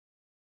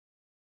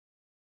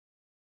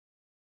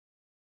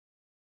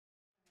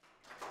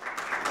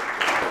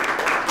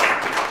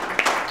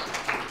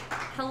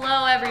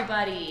Hello,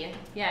 everybody.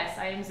 Yes,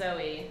 I am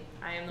Zoe.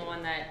 I am the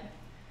one that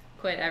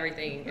quit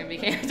everything and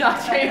became a dog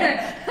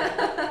trainer.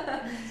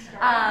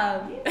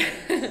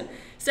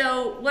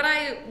 So what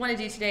I want to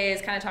do today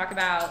is kind of talk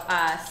about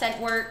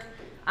scent work,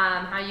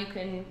 how you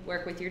can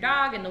work with your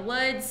dog in the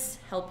woods,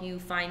 help you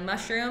find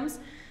mushrooms.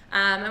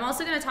 I'm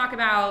also going to talk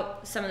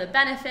about some of the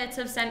benefits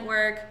of scent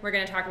work. We're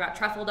going to talk about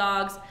truffle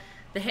dogs,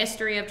 the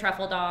history of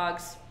truffle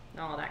dogs,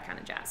 all that kind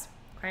of jazz.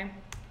 Okay?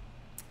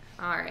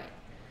 All right.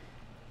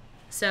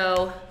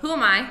 So who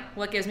am I?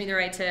 What gives me the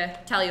right to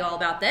tell you all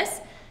about this?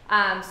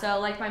 So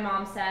like my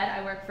mom said,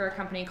 I work for a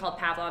company called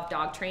Pavlov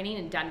Dog Training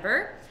in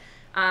Denver.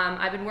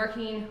 I've been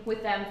working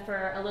with them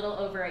for a little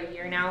over a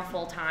year now,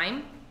 full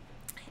time.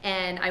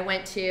 And I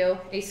went to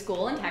a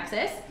school in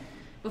Texas,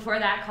 before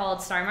that called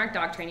Starmark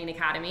Dog Training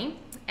Academy.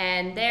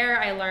 And there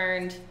I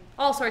learned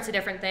all sorts of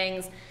different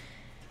things.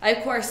 I,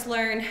 of course,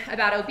 learned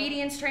about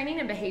obedience training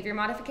and behavior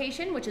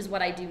modification, which is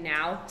what I do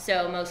now.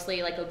 So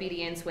mostly like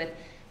obedience with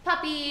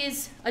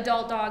puppies,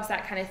 adult dogs,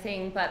 that kind of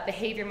thing. But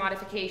behavior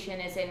modification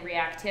is in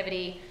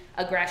reactivity,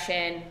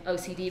 aggression,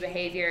 OCD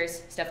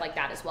behaviors, stuff like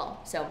that as well.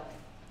 So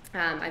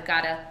I've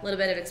got a little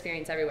bit of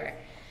experience everywhere.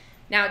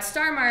 Now at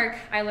Starmark,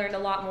 I learned a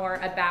lot more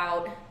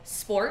about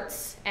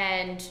sports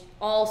and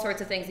all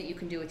sorts of things that you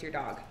can do with your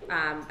dog,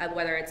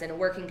 whether it's in a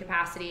working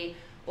capacity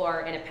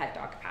or in a pet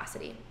dog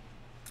capacity.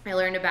 I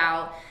learned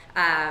about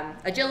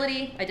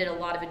agility. I did a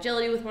lot of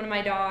agility with one of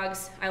my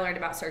dogs. I learned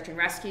about search and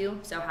rescue,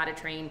 so how to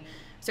train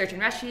search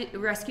and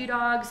rescue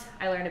dogs.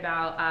 I learned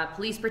about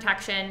police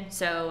protection,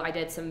 so I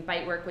did some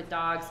bite work with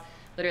dogs,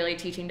 literally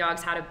teaching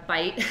dogs how to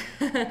bite,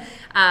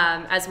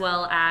 as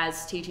well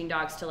as teaching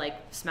dogs to like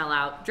smell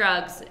out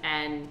drugs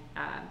and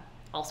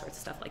all sorts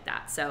of stuff like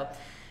that. So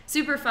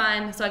super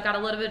fun. So I've got a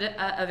little bit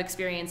of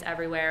experience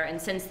everywhere.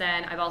 And since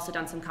then, I've also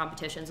done some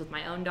competitions with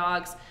my own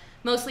dogs,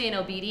 mostly in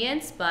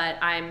obedience, but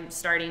I'm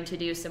starting to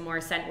do some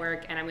more scent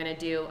work, and I'm gonna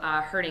do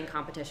a herding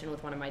competition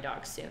with one of my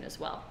dogs soon as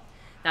well.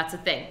 That's a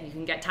thing. You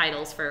can get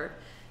titles for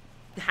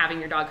having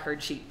your dog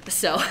herd sheep.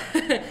 So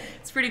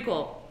it's pretty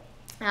cool.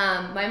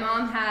 My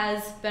mom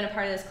has been a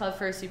part of this club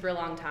for a super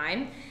long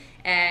time.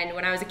 And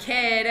when I was a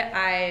kid,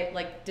 I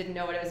didn't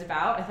know what it was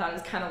about. I thought it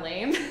was kind of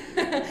lame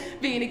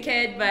being a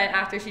kid. But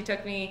after she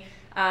took me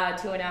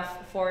to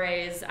enough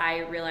forays, I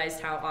realized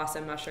how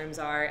awesome mushrooms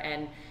are.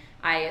 And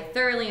I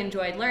thoroughly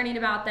enjoyed learning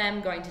about them,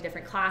 going to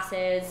different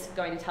classes,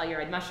 going to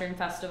Telluride Mushroom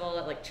Festival.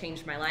 It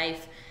changed my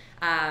life.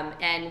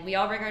 And we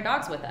all bring our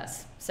dogs with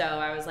us. So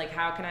I was like,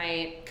 how can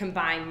I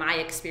combine my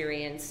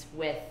experience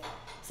with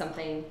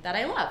something that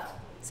I love?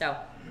 So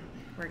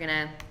we're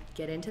gonna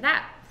get into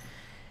that.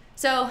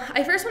 So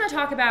I first want to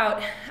talk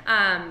about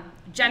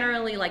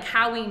generally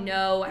how we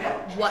know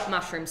what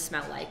mushrooms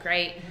smell like,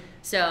 right?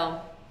 So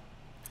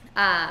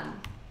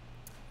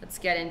let's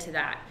get into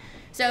that.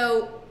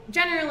 So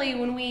generally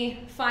when we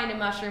find a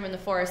mushroom in the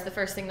forest, the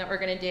first thing that we're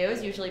gonna do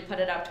is usually put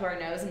it up to our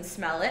nose and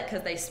smell it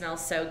because they smell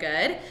so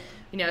good.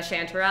 You know,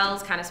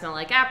 chanterelles kind of smell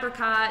like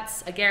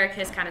apricots,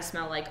 agaricus kind of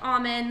smell like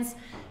almonds,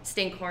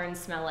 stinkhorns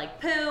smell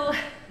like poo.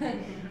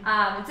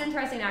 It's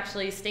interesting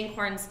actually,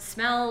 stinkhorns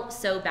smell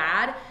so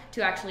bad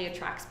to actually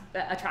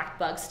attract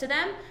bugs to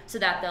them so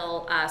that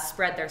they'll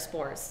spread their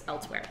spores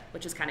elsewhere,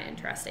 which is kind of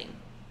interesting.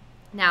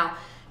 Now,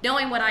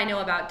 knowing what I know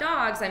about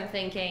dogs, I'm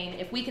thinking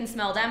if we can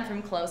smell them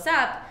from close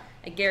up,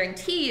 I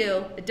guarantee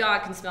you a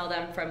dog can smell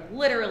them from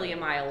literally a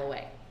mile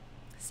away.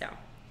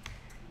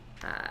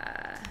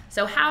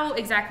 So how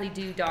exactly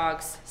do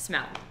dogs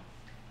smell?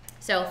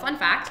 So fun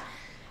fact,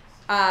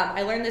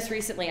 I learned this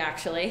recently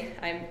actually.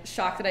 I'm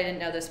shocked that I didn't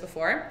know this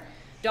before.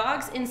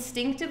 Dogs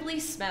instinctively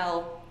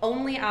smell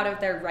only out of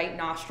their right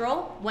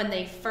nostril when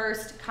they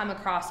first come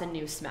across a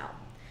new smell.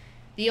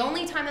 The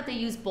only time that they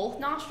use both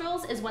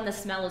nostrils is when the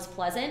smell is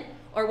pleasant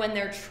or when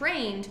they're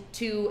trained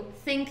to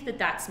think that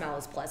that smell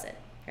is pleasant,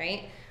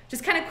 right? Which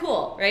is kind of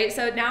cool, right?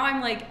 So now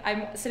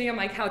I'm sitting on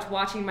my couch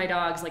watching my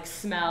dogs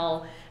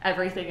smell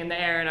everything in the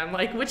air, and I'm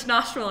like, which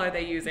nostril are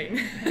they using?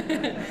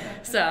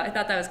 So I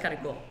thought that was kind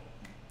of cool.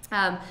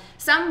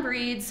 Some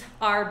breeds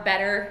are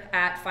better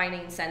at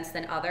finding scents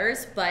than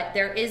others, but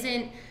there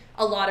isn't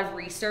a lot of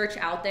research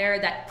out there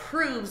that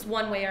proves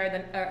one way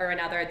or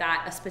another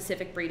that a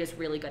specific breed is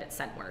really good at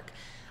scent work.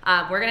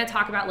 We're going to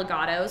talk about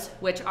legatos,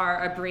 which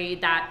are a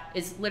breed that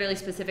is literally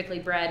specifically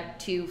bred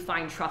to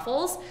find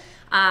truffles.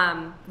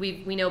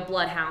 We know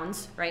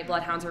bloodhounds, right?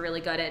 Bloodhounds are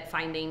really good at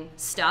finding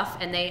stuff,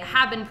 and they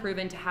have been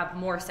proven to have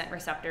more scent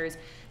receptors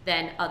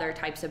than other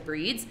types of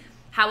breeds.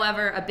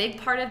 However, a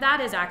big part of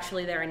that is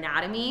actually their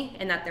anatomy,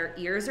 and that their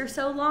ears are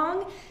so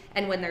long,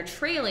 and when they're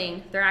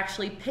trailing, they're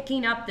actually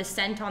picking up the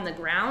scent on the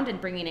ground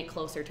and bringing it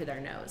closer to their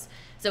nose.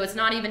 So it's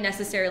not even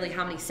necessarily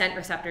how many scent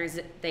receptors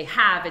they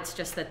have, it's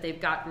just that they've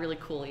got really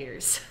cool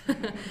ears.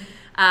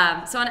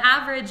 So on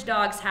average,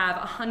 dogs have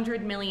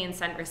 100 million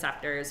scent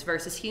receptors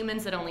versus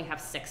humans that only have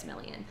 6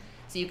 million.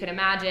 So you can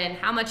imagine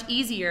how much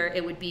easier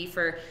it would be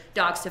for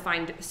dogs to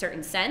find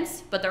certain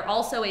scents, but they're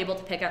also able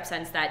to pick up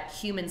scents that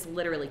humans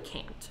literally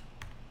can't.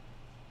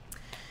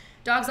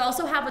 Dogs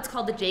also have what's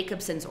called the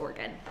Jacobson's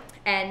organ.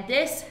 And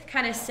this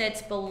kind of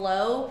sits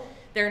below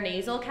their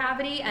nasal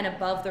cavity and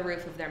above the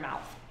roof of their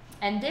mouth.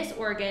 And this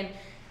organ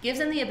gives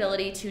them the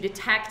ability to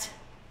detect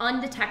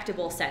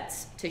undetectable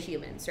scents to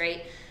humans,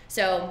 right?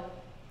 So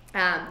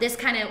this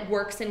kind of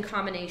works in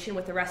combination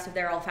with the rest of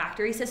their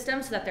olfactory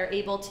system so that they're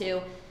able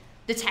to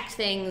detect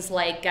things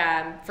like,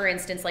 for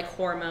instance, like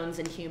hormones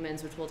in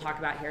humans, which we'll talk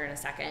about here in a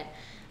second.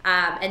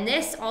 And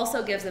this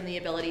also gives them the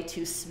ability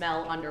to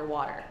smell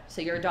underwater.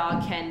 So your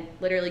dog can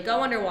literally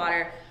go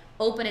underwater,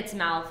 open its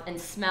mouth,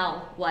 and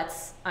smell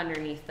what's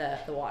underneath the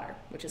water,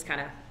 which is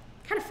kind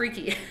of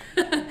freaky.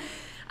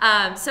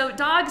 So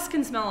dogs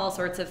can smell all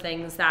sorts of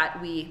things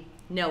that we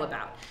know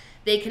about.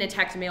 They can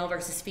detect male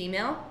versus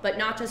female, but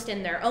not just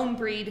in their own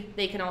breed.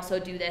 They can also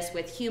do this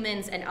with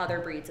humans and other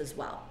breeds as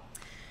well.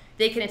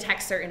 They can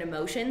detect certain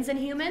emotions in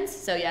humans.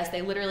 So yes,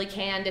 they literally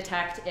can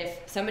detect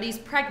if somebody's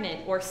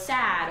pregnant or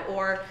sad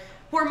or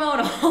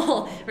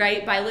hormonal,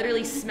 right? By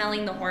literally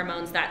smelling the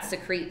hormones that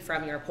secrete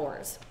from your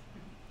pores.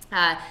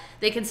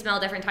 They can smell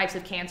different types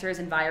of cancers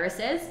and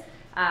viruses.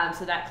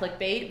 So that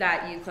clickbait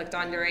that you clicked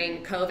on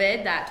during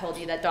COVID that told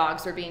you that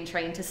dogs were being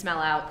trained to smell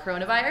out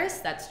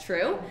coronavirus, that's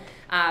true.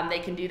 They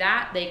can do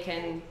that. They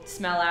can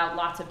smell out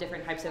lots of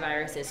different types of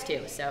viruses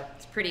too. So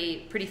it's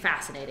pretty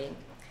fascinating.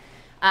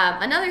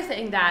 Another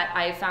thing that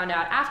I found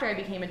out after I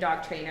became a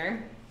dog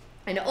trainer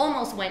and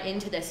almost went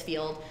into this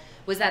field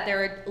was that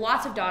there are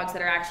lots of dogs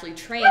that are actually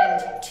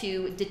trained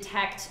to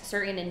detect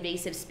certain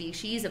invasive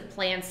species of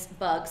plants,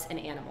 bugs, and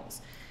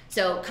animals.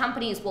 So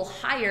companies will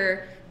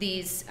hire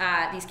these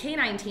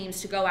canine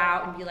teams to go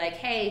out and be like,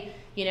 hey,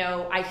 you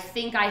know, I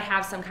think I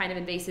have some kind of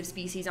invasive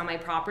species on my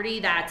property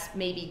that's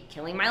maybe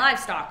killing my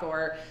livestock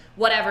or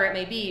whatever it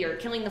may be, or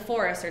killing the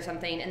forest or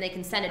something, and they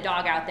can send a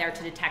dog out there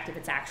to detect if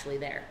it's actually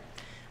there.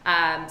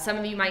 Some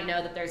of you might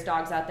know that there's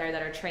dogs out there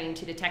that are trained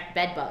to detect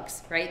bed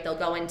bugs, right? They'll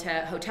go into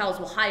hotels,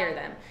 we'll hire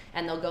them,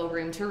 and they'll go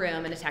room to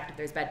room and detect if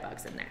there's bed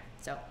bugs in there.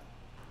 So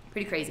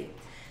pretty crazy.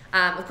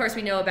 Of course,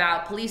 we know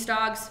about police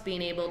dogs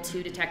being able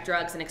to detect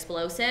drugs and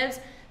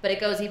explosives, but it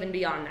goes even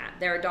beyond that.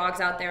 There are dogs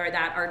out there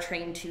that are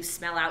trained to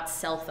smell out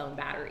cell phone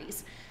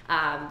batteries.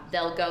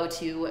 They'll go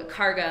to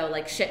cargo,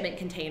 like shipment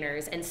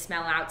containers, and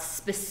smell out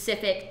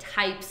specific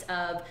types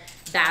of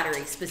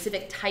batteries,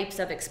 specific types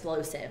of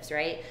explosives,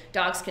 right?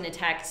 Dogs can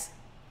detect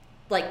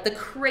like the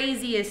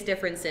craziest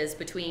differences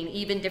between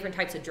even different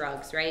types of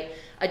drugs, right?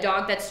 A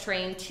dog that's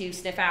trained to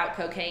sniff out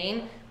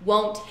cocaine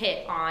won't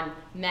hit on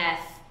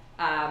meth,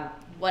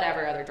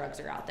 whatever other drugs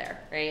are out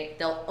there, right?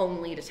 They'll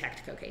only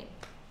detect cocaine.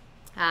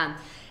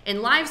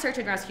 In live search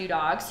and rescue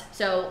dogs,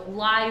 so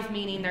live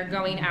meaning they're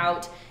going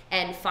out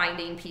and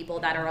finding people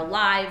that are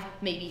alive,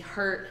 maybe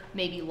hurt,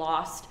 maybe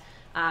lost.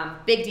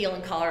 Big deal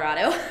in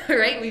Colorado,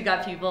 right? We've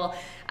got people,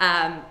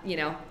 you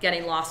know,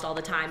 getting lost all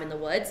the time in the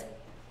woods.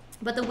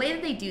 But the way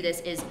that they do this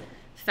is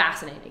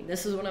fascinating.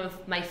 This is one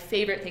of my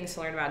favorite things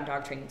to learn about in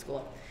dog training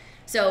school.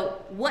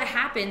 So what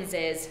happens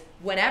is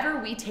whenever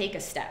we take a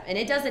step, and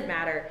it doesn't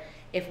matter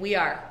if we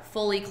are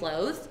fully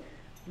clothed,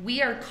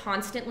 we are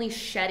constantly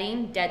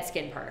shedding dead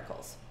skin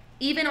particles,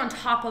 even on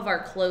top of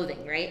our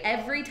clothing, right?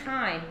 Every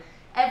time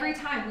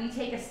we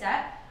take a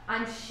step,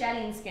 I'm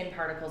shedding skin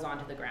particles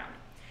onto the ground.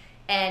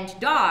 And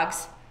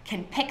dogs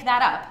can pick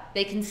that up.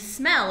 They can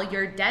smell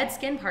your dead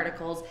skin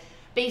particles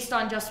based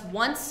on just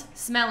once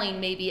smelling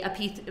maybe a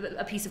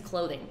piece of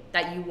clothing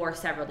that you wore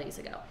several days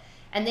ago.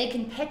 And they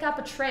can pick up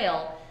a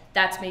trail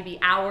that's maybe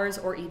hours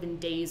or even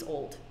days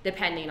old,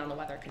 depending on the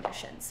weather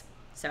conditions.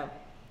 So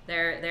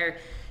they're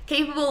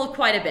capable of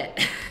quite a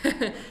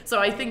bit. So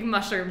I think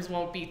mushrooms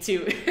won't be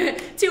too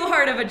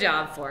hard of a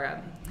job for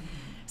them.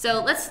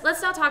 So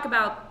let's now talk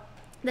about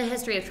the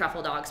history of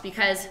truffle dogs,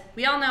 because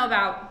we all know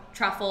about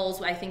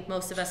truffles. I think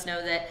most of us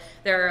know that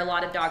there are a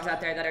lot of dogs out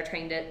there that are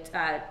trained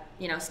to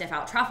you know, sniff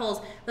out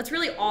truffles. That's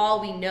really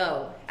all we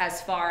know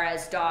as far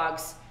as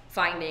dogs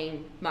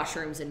finding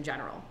mushrooms in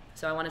general.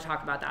 So I want to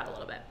talk about that a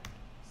little bit.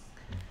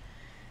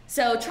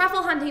 So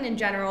truffle hunting in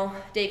general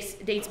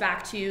dates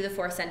back to the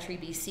 4th century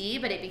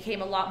BC, but it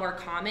became a lot more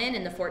common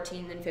in the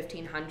 1400s and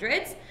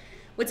 1500s.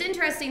 What's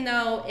interesting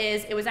though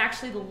is it was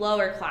actually the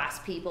lower class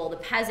people, the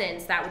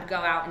peasants, that would go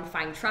out and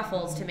find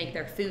truffles to make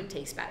their food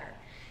taste better.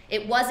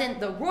 It wasn't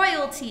the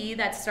royalty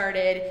that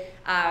started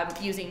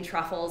using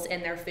truffles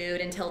in their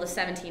food until the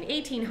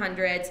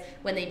 1800s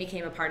when they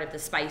became a part of the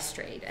spice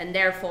trade, and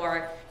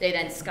therefore they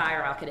then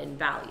skyrocketed in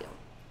value.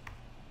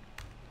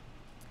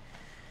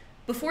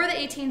 Before the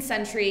 18th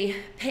century,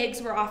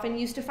 pigs were often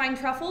used to find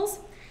truffles,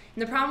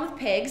 and the problem with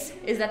pigs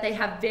is that they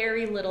have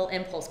very little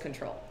impulse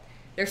control.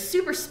 They're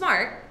super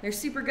smart, they're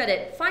super good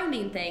at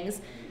finding things,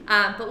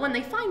 but when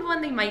they find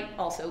one, they might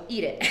also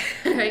eat it,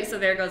 right? So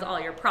there goes all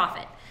your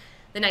profit.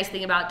 The nice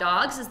thing about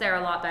dogs is they're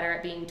a lot better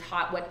at being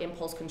taught what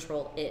impulse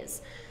control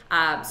is.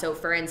 So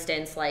for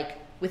instance, like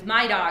with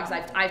my dogs,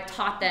 I've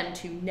taught them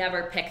to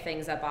never pick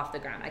things up off the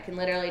ground. I can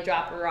literally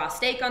drop a raw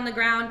steak on the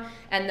ground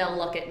and they'll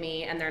look at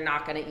me and they're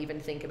not gonna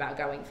even think about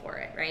going for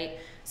it, right?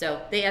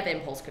 So they have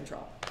impulse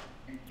control,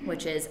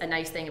 which is a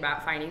nice thing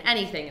about finding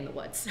anything in the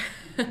woods.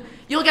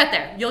 You'll get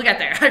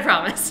there, I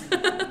promise.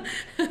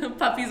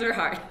 Puppies are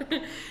hard.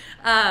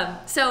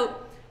 So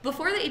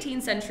before the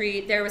 18th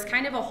century, there was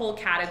kind of a whole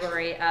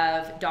category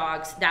of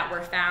dogs that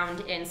were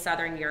found in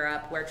Southern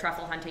Europe where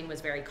truffle hunting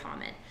was very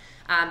common.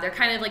 They're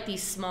kind of like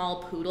these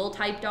small poodle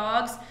type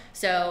dogs.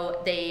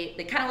 So they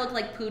kind of look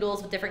like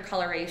poodles with different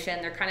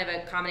coloration. They're kind of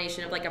a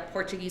combination of like a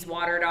Portuguese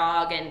water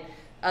dog and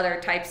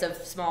other types of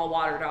small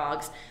water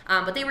dogs.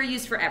 But they were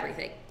used for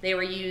everything. They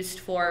were used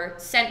for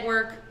scent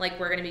work, like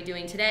we're gonna be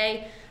doing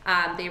today.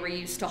 They were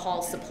used to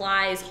haul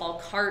supplies, haul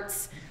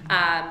carts,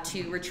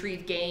 to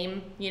retrieve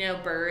game,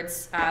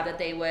 birds that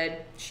they would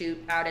shoot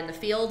out in the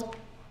field.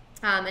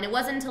 And it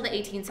wasn't until the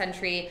 18th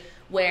century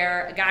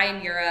where a guy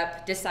in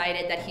Europe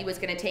decided that he was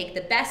going to take the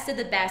best of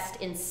the best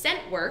in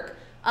scent work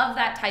of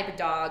that type of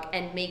dog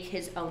and make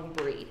his own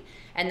breed.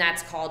 And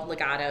that's called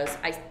legatos.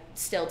 I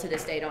still to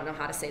this day don't know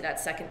how to say that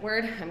second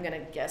word. I'm going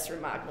to guess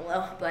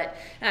Romagnolo, but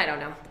I don't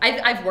know.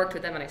 I've worked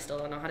with them and I still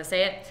don't know how to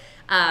say it.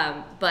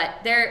 But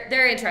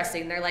they're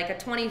interesting. They're like a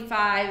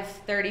 25,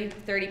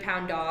 30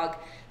 pound dog.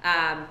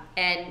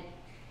 And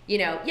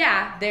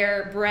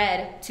they're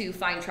bred to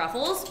find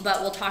truffles,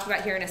 but we'll talk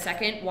about here in a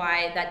second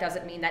why that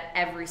doesn't mean that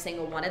every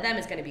single one of them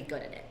is going to be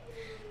good at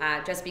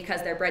it. Just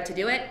because they're bred to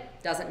do it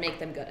doesn't make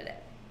them good at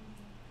it.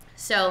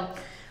 So,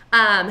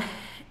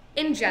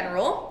 in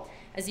general,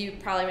 as you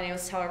probably been able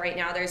to tell right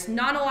now, there's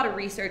not a lot of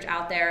research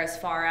out there as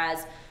far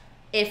as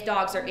if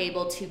dogs are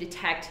able to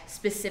detect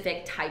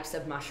specific types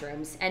of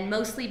mushrooms, and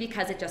mostly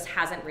because it just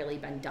hasn't really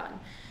been done.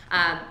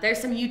 There's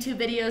some YouTube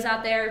videos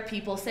out there,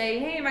 people say,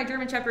 hey, my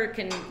German Shepherd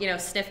can,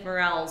 sniff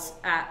morels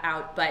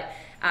out, but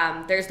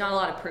there's not a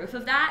lot of proof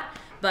of that.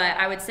 But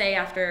I would say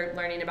after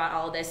learning about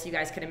all of this, you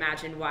guys can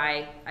imagine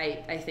why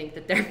I think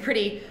that they're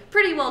pretty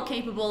well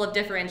capable of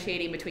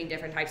differentiating between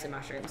different types of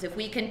mushrooms. If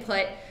we can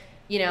put,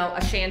 a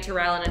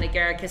chanterelle and an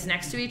agaricus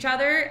next to each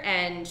other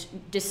and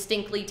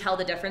distinctly tell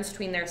the difference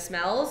between their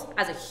smells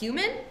as a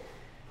human,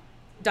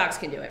 dogs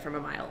can do it from a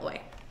mile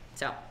away.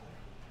 So.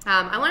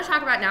 I want to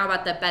talk now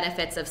about the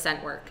benefits of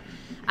scent work.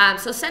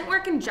 So scent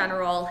work in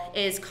general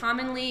is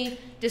commonly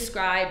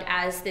described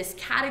as this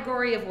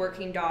category of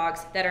working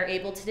dogs that are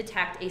able to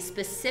detect a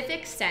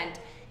specific scent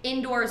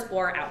indoors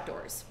or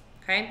outdoors,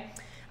 okay?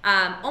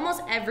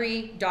 Almost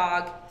every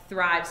dog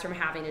thrives from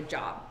having a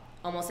job.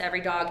 Almost every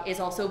dog is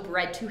also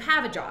bred to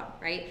have a job,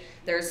 right?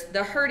 There's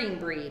the herding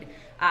breed,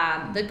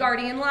 the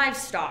guardian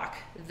livestock,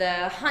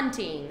 the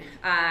hunting,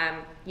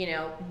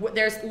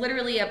 there's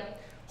literally a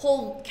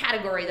whole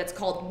category that's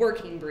called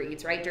working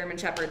breeds, right? German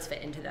Shepherds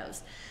fit into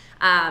those.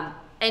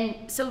 And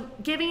so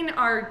giving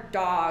our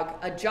dog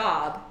a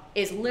job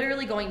is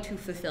literally going to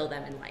fulfill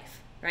them in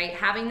life, right?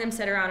 Having them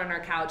sit around on our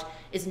couch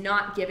is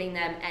not giving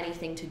them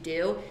anything to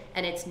do,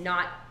 and it's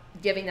not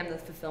giving them the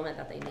fulfillment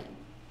that they need,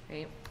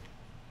 right?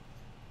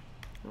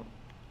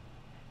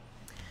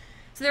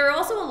 So there are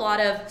also a lot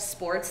of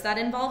sports that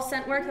involve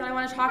scent work that I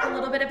want to talk a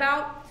little bit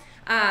about.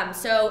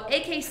 So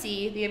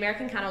AKC, the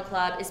American Kennel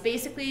Club, is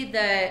basically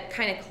the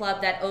kind of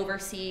club that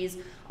oversees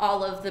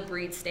all of the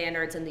breed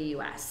standards in the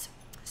US.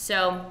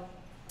 So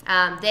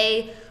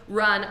they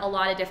run a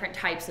lot of different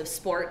types of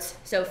sports.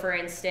 So for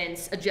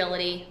instance,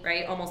 agility,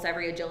 right? Almost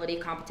every agility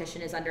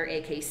competition is under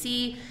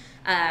AKC.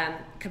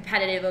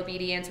 Competitive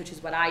obedience, which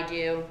is what I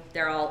do,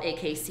 they're all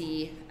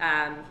AKC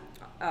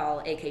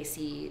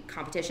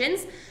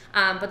competitions.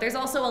 But there's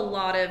also a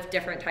lot of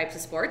different types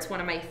of sports. One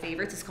of my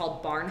favorites is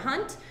called barn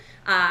hunt.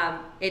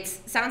 It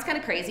sounds kind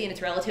of crazy and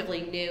it's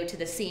relatively new to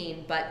the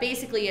scene, but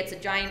basically it's a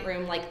giant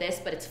room like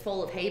this, but it's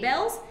full of hay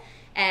bales,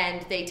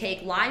 and they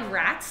take live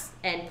rats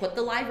and put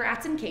the live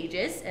rats in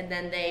cages, and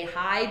then they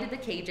hide the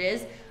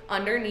cages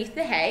underneath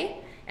the hay,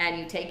 and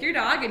you take your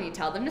dog and you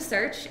tell them to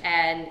search,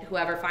 and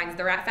whoever finds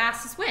the rat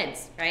fastest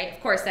wins, right?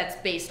 Of course, that's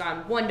based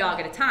on one dog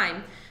at a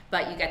time,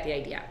 but you get the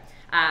idea.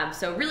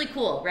 So really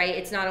cool, right?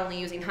 It's not only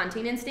using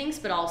hunting instincts,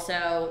 but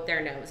also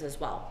their nose as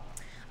well.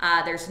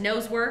 There's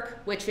nose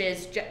work, which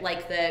is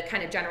like the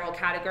kind of general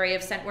category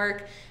of scent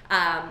work,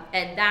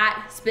 and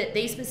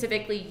they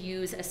specifically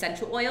use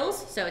essential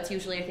oils. So it's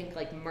usually, I think,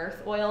 like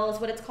mirth oil is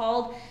what it's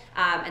called,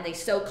 and they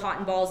soak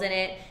cotton balls in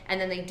it,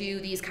 and then they do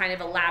these kind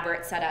of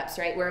elaborate setups,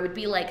 right, where it would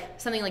be like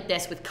something like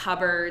this with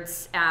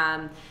cupboards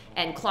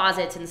and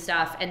closets and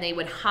stuff, and they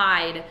would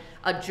hide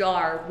a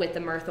jar with the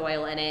mirth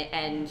oil in it,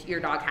 and your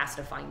dog has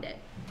to find it.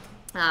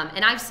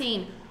 And I've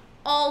seen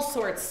all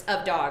sorts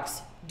of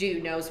dogs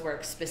do nose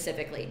work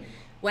specifically.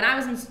 When I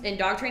was in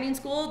dog training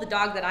school, the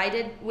dog that I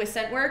did with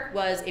scent work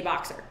was a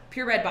boxer,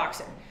 purebred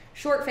boxer.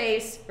 Short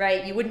face,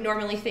 right? You wouldn't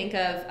normally think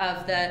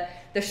of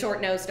the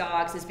short-nosed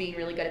dogs as being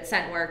really good at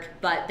scent work,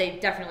 but they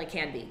definitely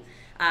can be.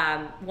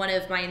 One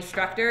of my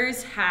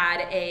instructors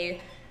had a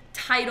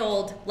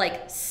titled,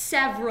 like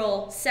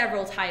several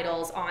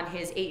titles on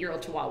his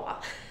 8-year-old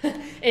Chihuahua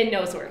in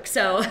nose work.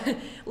 So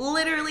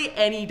literally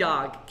any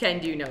dog can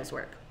do nose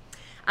work.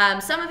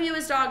 Some of you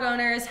as dog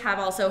owners have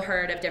also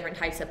heard of different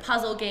types of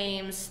puzzle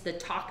games, the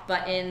talk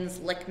buttons,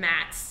 lick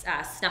mats,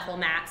 snuffle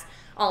mats.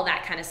 all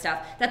that kind of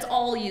stuff. That's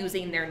all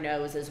using their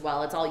nose as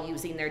well. It's all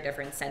using their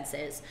different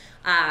senses.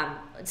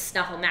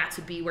 Snuffle mats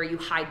would be where you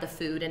hide the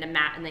food in a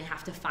mat and they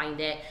have to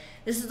find it.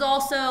 This is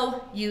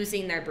also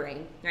using their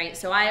brain, right?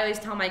 So I always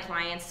tell my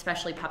clients,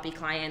 especially puppy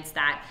clients,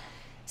 that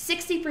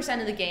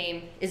 60% of the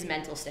game is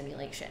mental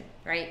stimulation,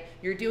 right?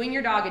 You're doing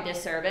your dog a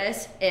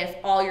disservice if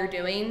all you're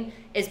doing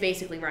is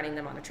basically running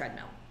them on a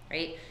treadmill,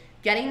 right?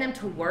 Getting them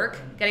to work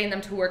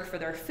for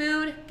their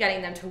food,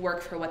 getting them to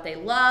work for what they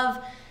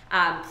love,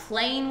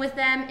 playing with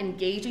them,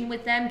 engaging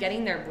with them,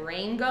 getting their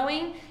brain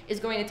going is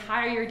going to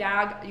tire your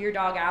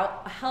dog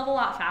out a hell of a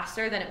lot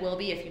faster than it will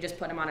be if you just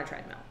put them on a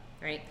treadmill,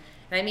 right?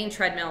 And I mean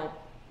treadmill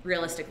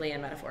realistically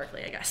and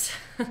metaphorically, I guess.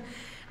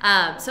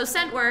 So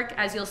scent work,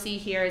 as you'll see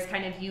here, is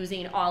kind of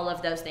using all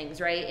of those things,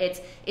 right?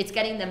 It's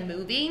getting them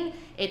moving,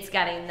 it's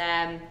getting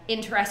them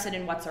interested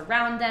in what's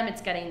around them,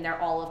 it's getting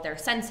all of their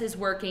senses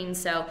working.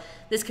 So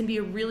this can be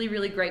a really,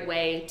 really great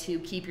way to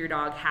keep your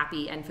dog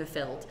happy and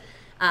fulfilled.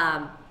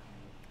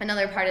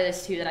 Another part of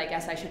this too that I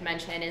guess I should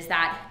mention is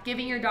that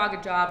giving your dog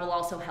a job will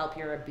also help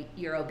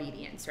your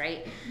obedience,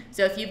 right?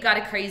 So if you've got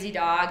a crazy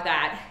dog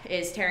that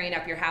is tearing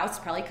up your house,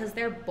 probably because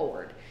they're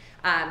bored.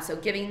 So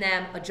giving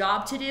them a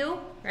job to do,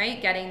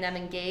 right, getting them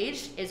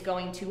engaged is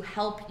going to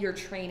help your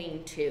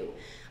training too.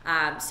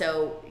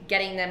 So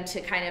getting them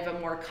to kind of a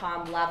more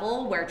calm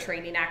level where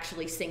training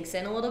actually sinks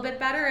in a little bit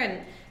better,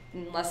 and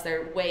unless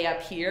they're way up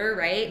here,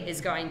 right,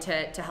 is going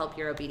to help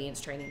your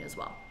obedience training as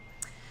well.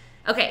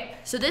 Okay,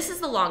 so this is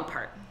the long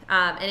part.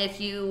 And if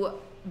you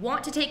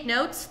want to take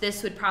notes,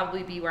 this would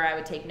probably be where I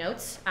would take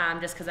notes,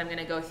 just because I'm going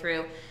to go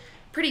through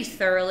pretty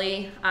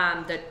thoroughly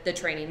the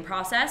training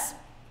process.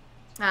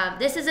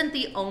 This isn't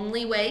the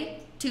only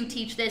way to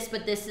teach this,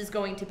 but this is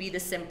going to be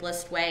the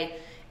simplest way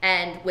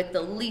and with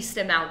the least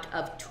amount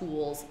of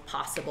tools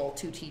possible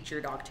to teach your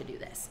dog to do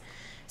this.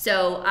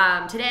 So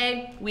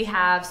today we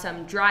have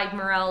some dried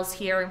morels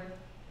here.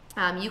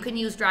 You can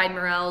use dried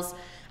morels.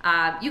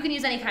 You can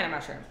use any kind of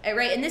mushroom,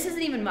 right? And this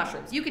isn't even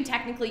mushrooms. You can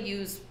technically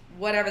use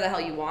whatever the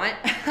hell you want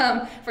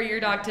for your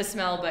dog to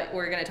smell, but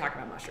we're going to talk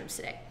about mushrooms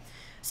today.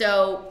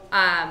 So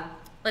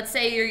let's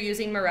say you're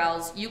using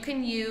morels. You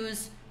can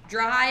use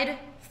dried,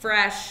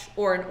 fresh,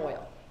 or an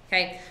oil,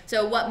 okay?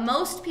 So what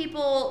most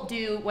people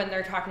do when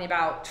they're talking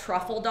about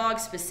truffle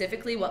dogs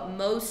specifically, what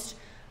most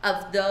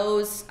of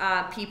those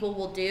people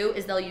will do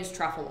is they'll use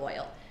truffle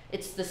oil.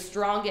 It's the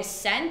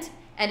strongest scent,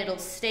 and it'll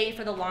stay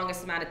for the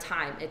longest amount of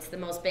time. It's the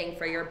most bang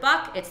for your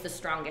buck. It's the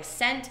strongest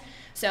scent.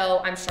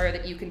 So I'm sure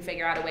that you can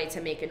figure out a way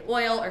to make an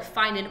oil or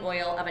find an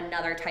oil of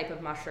another type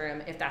of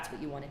mushroom if that's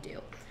what you want to do.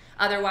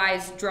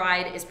 Otherwise,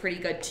 dried is pretty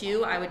good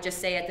too. I would just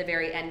say at the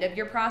very end of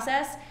your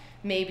process,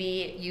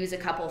 maybe use a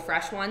couple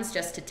fresh ones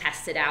just to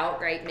test it out,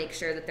 right? Make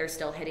sure that they're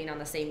still hitting on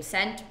the same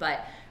scent,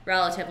 but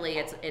relatively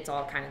it's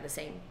all kind of the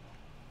same.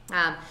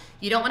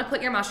 You don't want to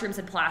put your mushrooms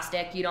in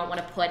plastic. You don't want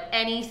to put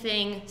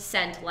anything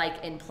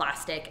scent-like in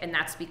plastic, and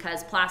that's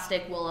because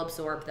plastic will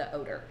absorb the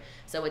odor.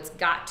 So it's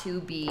got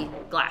to be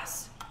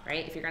glass,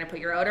 right? If you're going to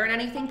put your odor in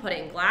anything, put it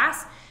in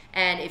glass,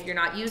 and if you're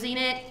not using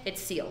it, it's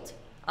sealed.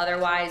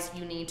 Otherwise,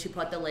 you need to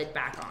put the lid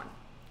back on,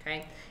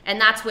 okay? And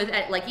that's with,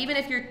 like, even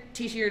if you're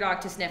teaching your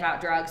dog to sniff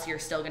out drugs, you're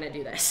still going to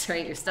do this,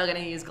 right? You're still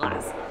going to use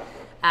glass.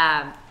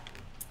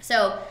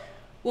 So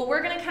what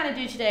we're going to kind of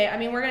do today, I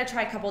mean, we're going to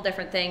try a couple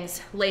different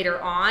things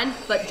later on,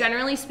 but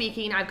generally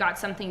speaking, I've got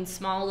something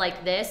small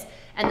like this,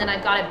 and then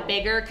I've got a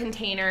bigger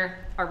container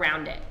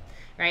around it,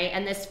 right?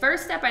 And this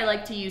first step, I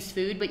like to use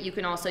food, but you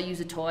can also use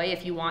a toy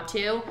if you want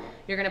to.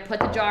 You're going to put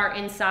the jar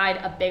inside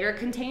a bigger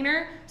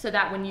container so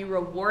that when you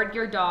reward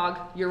your dog,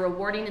 you're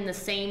rewarding in the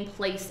same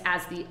place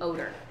as the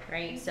odor,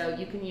 right? So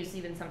you can use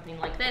even something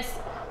like this.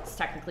 It's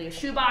technically a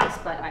shoebox,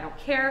 but I don't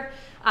care,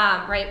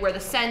 right? Where the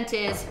scent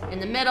is in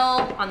the middle,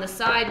 on the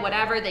side,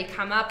 whatever, they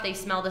come up, they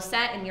smell the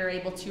scent, and you're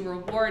able to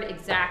reward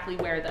exactly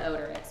where the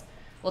odor is.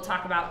 We'll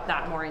talk about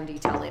that more in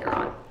detail later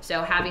on.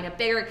 So having a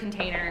bigger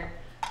container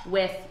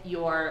with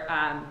your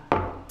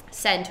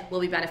scent will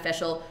be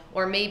beneficial,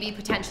 or maybe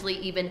potentially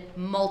even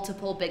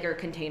multiple bigger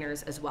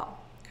containers as well,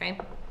 okay?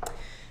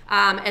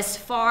 As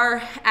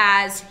far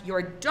as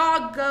your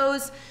dog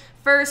goes,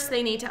 first,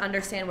 they need to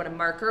understand what a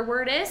marker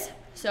word is.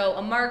 So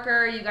a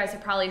marker, you guys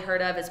have probably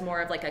heard of, is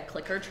more of like a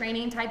clicker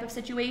training type of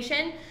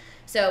situation.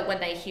 So when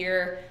they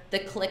hear the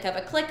click of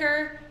a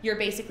clicker, you're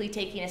basically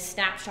taking a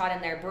snapshot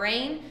in their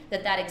brain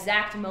that that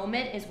exact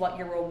moment is what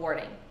you're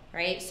rewarding,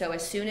 right? So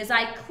as soon as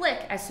I click,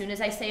 as soon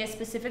as I say a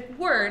specific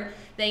word,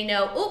 they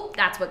know, oh,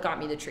 that's what got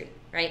me the treat,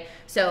 right?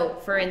 So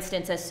for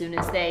instance, as soon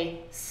as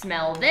they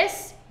smell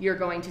this, you're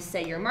going to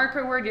say your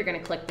marker word, you're going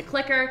to click the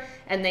clicker,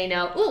 and they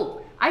know,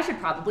 ooh, I should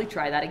probably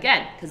try that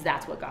again because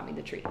that's what got me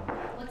the treat.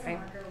 What's right? a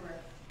marker word?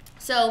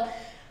 So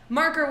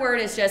marker word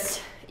is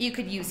just, you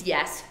could use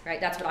yes, right?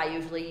 That's what I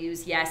usually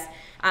use, yes.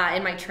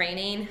 In my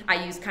training,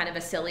 I use kind of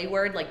a silly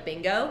word like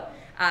bingo.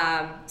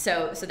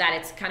 So that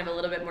it's kind of a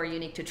little bit more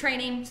unique to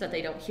training so that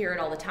they don't hear it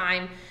all the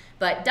time.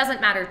 But it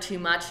doesn't matter too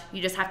much.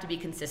 You just have to be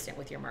consistent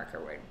with your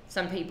marker word.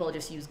 Some people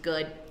just use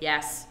good,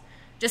 yes,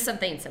 just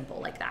something simple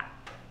like that.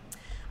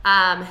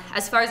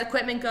 As far as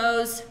equipment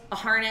goes, a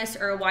harness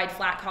or a wide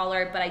flat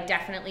collar, but I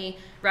definitely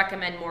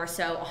recommend more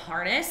so a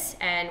harness,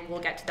 and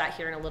we'll get to that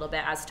here in a little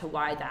bit as to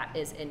why that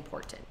is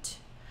important.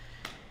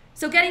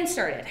 So getting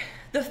started,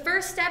 the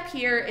first step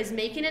here is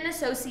making an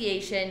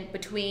association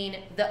between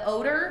the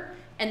odor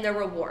and the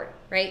reward,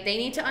 right? They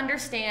need to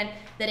understand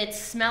that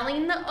it's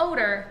smelling the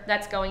odor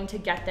that's going to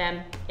get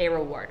them a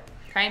reward,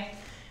 okay?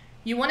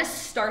 You want to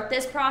start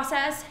this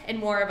process in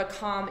more of a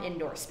calm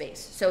indoor space.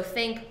 So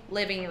think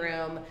living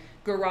room,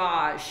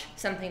 garage,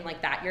 something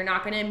like that. You're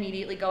not going to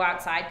immediately go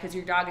outside because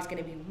your dog is going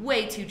to be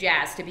way too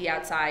jazzed to be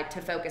outside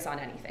to focus on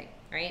anything,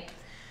 right?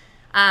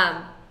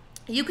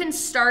 You can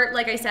start,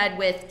 like I said,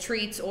 with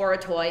treats or a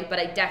toy, but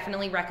I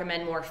definitely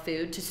recommend more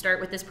food to start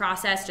with this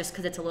process just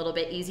because it's a little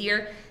bit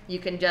easier. You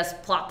can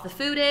just plop the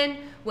food in.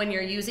 When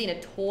you're using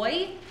a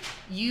toy,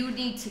 you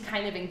need to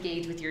kind of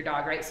engage with your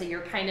dog, right? So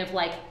you're kind of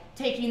like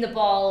taking the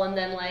ball and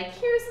then like,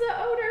 here's the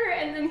odor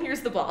and then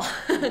here's the ball,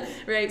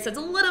 right? So it's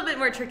a little bit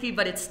more tricky,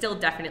 but it's still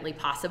definitely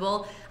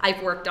possible.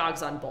 I've worked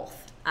dogs on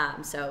both,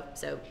 so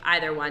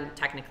either one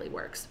technically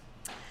works.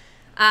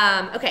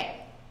 Okay.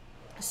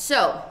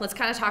 So let's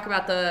kind of talk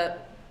about the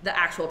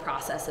actual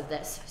process of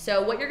this.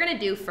 So what you're gonna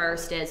do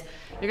first is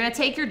you're gonna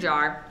take your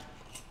jar,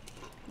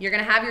 you're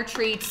gonna have your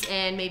treats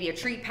in maybe a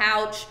treat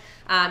pouch,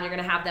 you're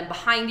gonna have them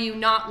behind you,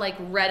 not like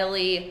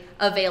readily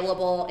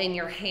available in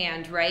your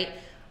hand, right?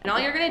 And all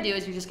you're gonna do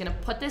is you're just gonna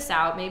put this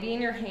out, maybe in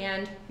your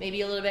hand,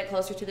 maybe a little bit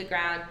closer to the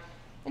ground,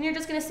 and you're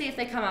just gonna see if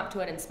they come up to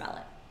it and smell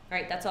it,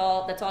 right? That's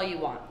all you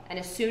want. And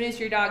as soon as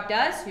your dog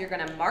does, you're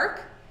gonna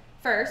mark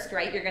first,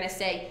 right? You're gonna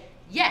say,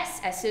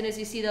 yes, as soon as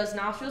you see those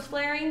nostrils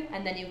flaring,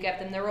 and then you give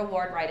them the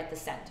reward right at the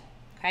scent,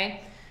 okay?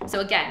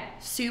 So again,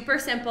 super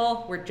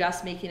simple. We're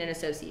just making an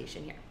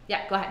association here.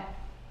 Yeah, go ahead.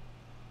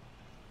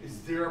 Is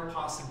there a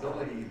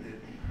possibility that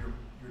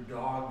your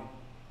dog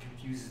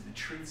confuses the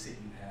treats that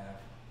you have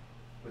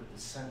with the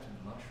scent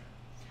of the mushroom?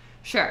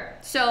 Sure.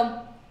 So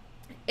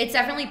it's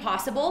definitely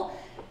possible.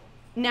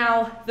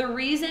 Now, the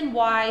reason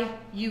why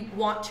you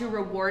want to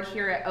reward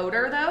here at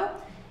odor, though,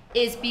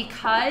 is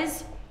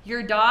because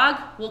your dog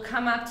will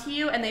come up to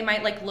you and they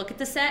might like look at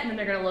the scent and then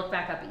they're gonna look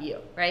back up at you,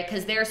 right?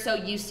 Because they're so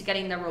used to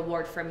getting the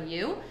reward from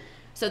you.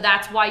 So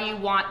that's why you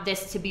want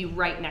this to be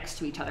right next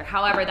to each other.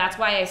 However, that's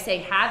why I say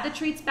have the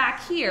treats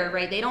back here,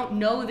 right? They don't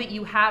know that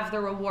you have the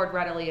reward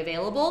readily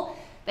available.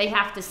 They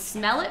have to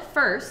smell it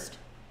first,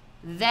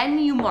 then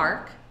you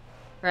mark,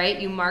 right?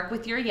 You mark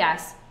with your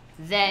yes,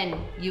 then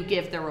you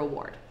give the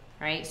reward,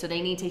 right? So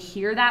they need to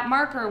hear that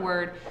marker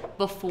word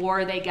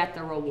before they get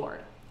the reward.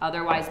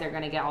 Otherwise, they're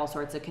going to get all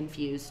sorts of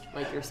confused,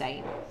 like you're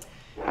saying.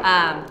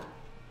 Oh,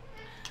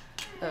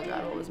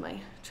 God, what was my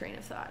train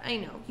of thought? I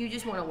know. You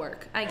just want to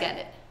work. I get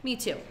it. Me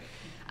too.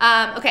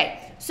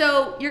 Okay,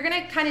 so you're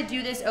going to kind of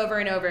do this over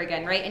and over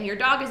again, right? And your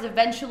dog is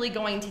eventually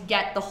going to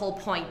get the whole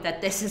point that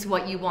this is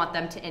what you want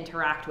them to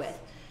interact with.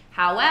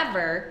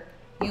 However,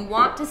 you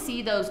want to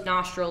see those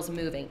nostrils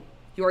moving.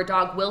 Your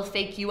dog will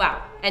fake you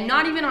out, and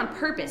not even on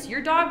purpose.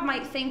 Your dog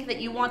might think that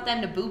you want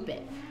them to boop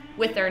it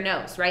with their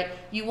nose, right?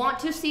 You want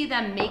to see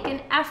them make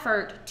an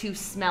effort to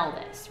smell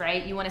this,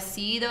 right? You want to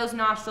see those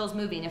nostrils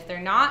moving. If they're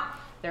not,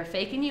 they're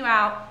faking you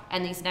out,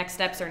 and these next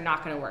steps are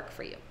not going to work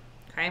for you,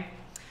 okay?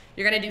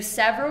 You're going to do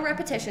several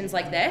repetitions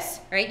like this,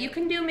 right? You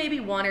can do maybe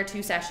 1 or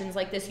 2 sessions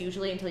like this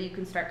usually until you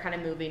can start kind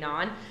of moving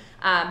on.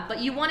 But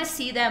you want to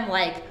see them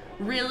like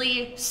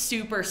really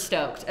super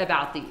stoked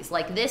about these.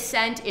 Like this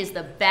scent is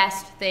the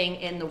best thing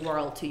in the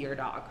world to your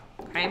dog,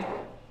 okay?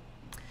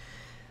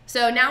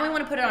 So now we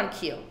want to put it on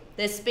cue.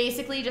 This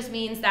basically just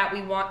means that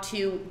we want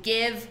to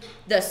give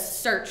the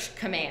search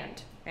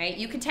command, right?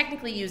 You can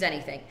technically use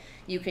anything.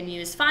 You can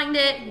use find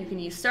it, you can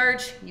use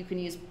search, you can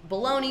use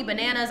bologna,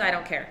 bananas, I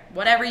don't care.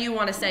 Whatever you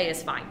want to say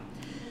is fine.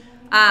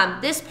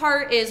 This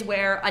part is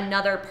where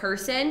another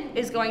person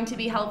is going to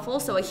be helpful,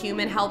 so a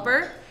human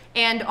helper,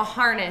 and a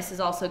harness is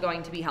also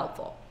going to be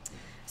helpful.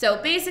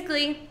 So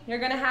basically, you're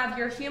going to have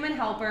your human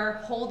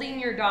helper holding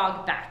your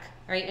dog back,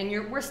 right?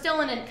 And we're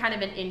still in a kind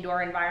of an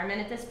indoor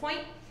environment at this point.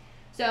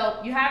 So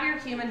you have your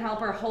human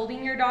helper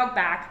holding your dog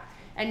back,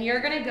 and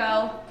you're gonna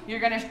go, you're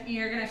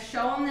gonna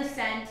show them the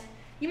scent.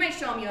 You might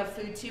show them you have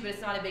food too, but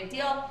it's not a big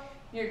deal.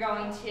 You're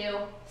going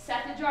to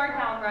set the jar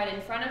down right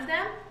in front of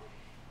them,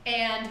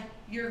 and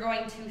you're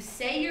going to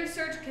say your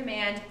search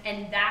command,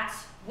 and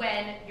that's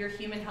when your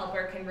human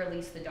helper can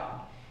release the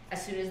dog.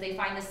 As soon as they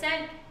find the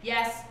scent,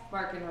 yes,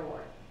 mark and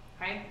reward,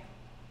 okay?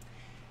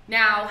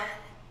 Now,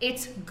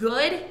 it's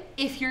good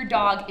if your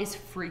dog is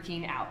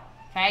freaking out,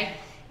 okay?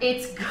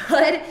 It's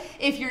good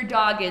if your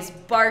dog is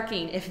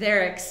barking, if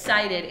they're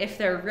excited, if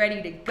they're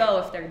ready to go,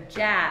 if they're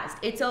jazzed.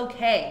 It's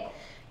okay.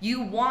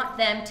 You want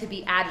them to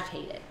be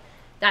agitated.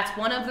 That's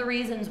one of the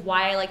reasons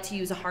why I like to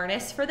use a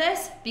harness for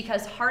this,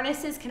 because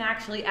harnesses can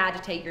actually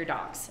agitate your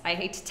dogs. I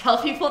hate to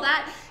tell people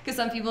that because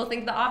some people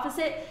think the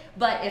opposite,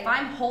 but if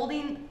I'm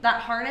holding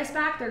that harness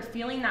back, they're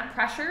feeling that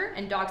pressure,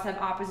 and dogs have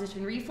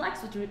opposition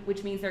reflex,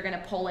 which means they're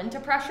gonna pull into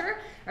pressure,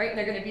 right?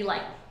 They're gonna be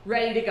like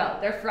ready to go.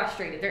 They're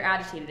frustrated, they're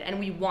agitated, and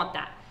we want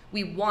that.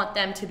 We want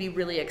them to be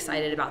really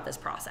excited about this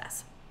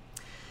process.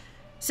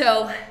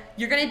 So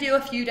you're gonna do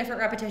a few different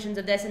repetitions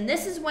of this, and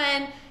this is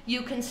when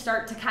you can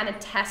start to kind of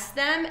test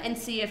them and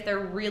see if they're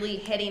really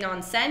hitting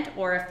on scent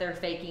or if they're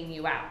faking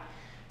you out.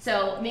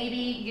 So maybe,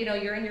 you know,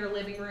 you're in your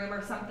living room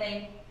or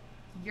something,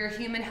 your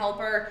human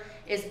helper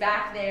is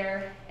back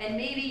there, and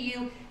maybe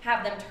you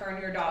have them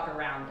turn your dog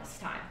around this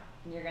time.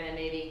 And you're gonna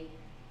maybe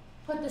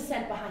put the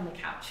scent behind the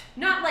couch.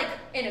 Not like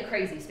in a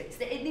crazy space.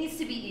 It needs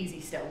to be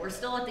easy still. We're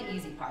still at the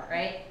easy part,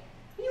 right?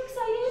 Are you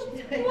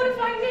excited? You want to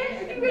find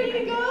it? Are you ready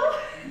to go?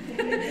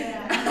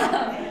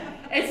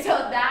 And so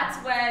that's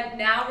when,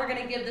 now we're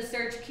going to give the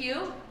search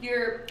cue.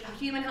 Your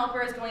human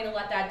helper is going to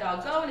let that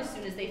dog go, and as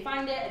soon as they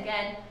find it,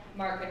 again,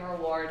 mark and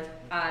reward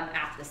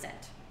at the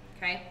scent,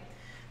 okay?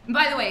 And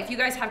by the way, if you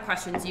guys have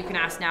questions, you can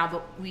ask now,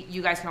 but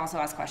you guys can also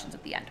ask questions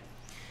at the end.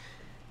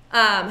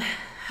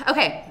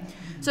 Okay,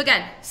 so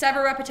again,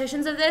 several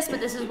repetitions of this,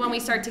 but this is when we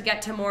start to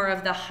get to more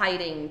of the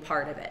hiding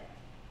part of it.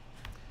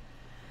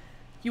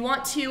 You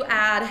want to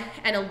add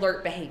an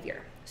alert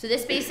behavior. So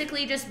this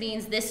basically just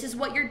means this is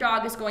what your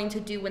dog is going to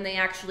do when they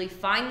actually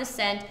find the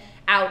scent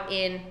out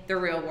in the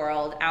real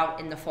world, out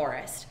in the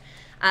forest.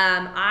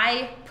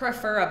 I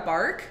prefer a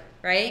bark,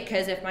 right?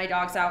 Because if my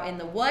dog's out in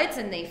the woods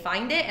and they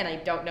find it and I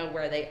don't know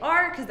where they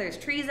are because there's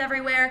trees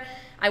everywhere,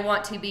 I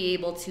want to be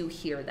able to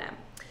hear them.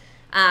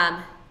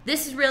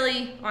 This is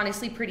really,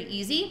 honestly, pretty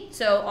easy.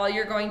 So all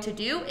you're going to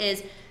do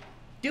is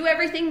do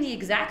everything the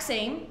exact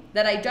same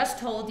that I just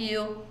told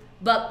you,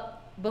 but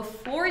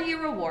before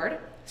you reward,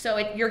 so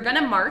you're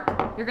gonna mark,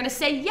 you're gonna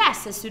say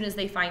yes as soon as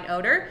they find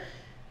odor,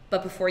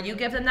 but before you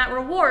give them that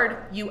reward,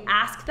 you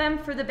ask them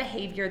for the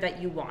behavior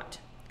that you want,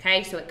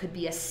 okay? So it could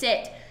be a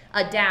sit,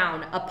 a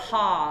down, a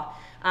paw,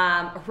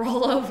 a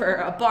roll over,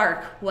 a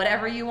bark,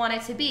 whatever you want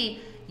it to be,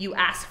 you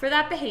ask for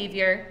that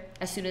behavior.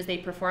 As soon as they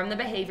perform the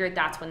behavior,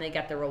 that's when they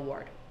get the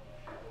reward,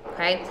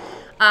 okay?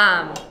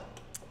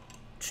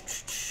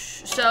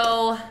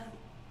 So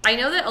I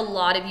know that a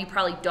lot of you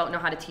probably don't know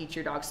how to teach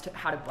your dogs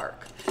how to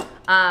bark.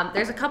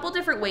 There's a couple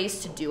different ways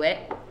to do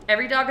it.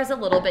 Every dog is a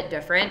little bit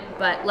different,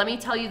 but let me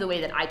tell you the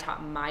way that I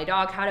taught my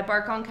dog how to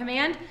bark on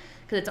command,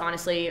 because it's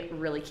honestly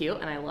really cute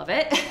and I love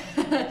it.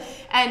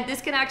 And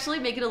this can actually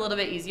make it a little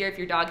bit easier if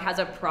your dog has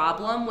a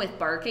problem with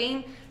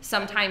barking.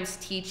 Sometimes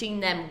teaching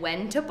them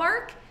when to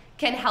bark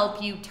can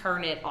help you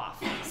turn it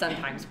off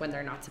sometimes when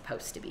they're not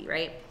supposed to be,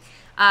 right?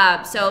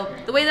 So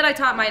the way that I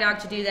taught my dog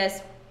to do this,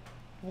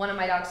 one of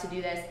my dogs to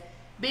do this,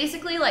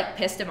 basically like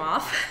pissed him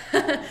off.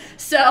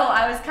 So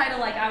I was kind of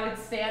like, I would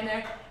stand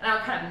there and I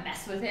would kind of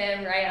mess with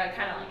him, right? I would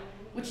kind of like,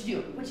 what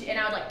you doing? And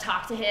I would like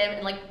talk to him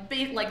and like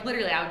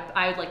literally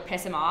I would like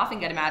piss him off and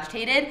get him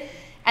agitated.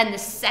 And the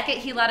second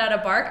he let out a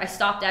bark, I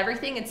stopped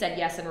everything and said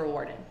yes and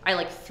rewarded. I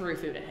like threw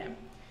food at him.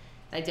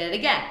 I did it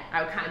again.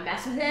 I would kind of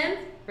mess with him,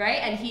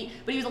 right?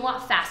 But he was a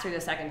lot faster the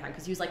second time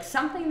because he was like,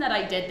 something that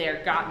I did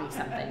there got me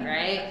something,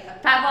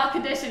 right? Pavlov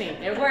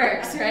conditioning, it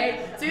works, right?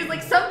 So he was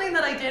like, something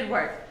that I did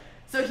work.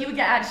 So he would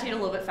get agitated a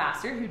little bit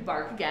faster, he'd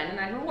bark again, and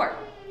I'd reward.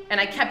 And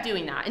I kept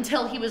doing that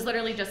until he was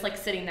literally just like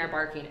sitting there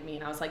barking at me,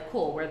 and I was like,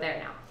 cool, we're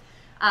there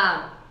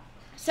now.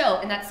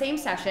 So in that same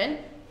session,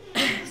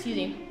 excuse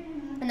me,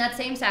 in that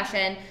same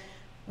session,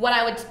 what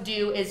I would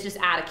do is just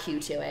add a cue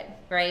to it,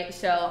 right?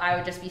 So I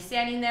would just be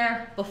standing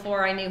there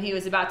before I knew he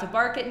was about to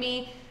bark at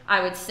me.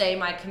 I would say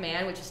my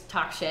command, which is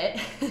talk shit.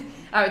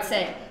 I would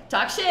say,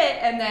 talk shit,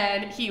 and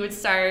then he would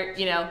start,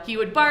 you know, he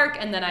would bark,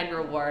 and then I'd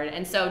reward.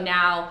 And so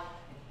now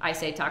I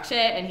say talk shit,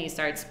 and he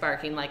starts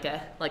barking like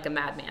a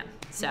madman.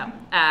 So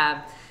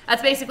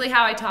that's basically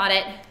how I taught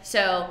it.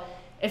 So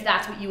if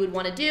that's what you would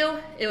want to do,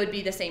 it would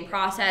be the same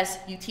process.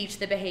 You teach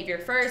the behavior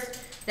first,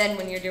 then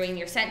when you're doing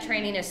your scent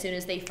training, as soon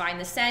as they find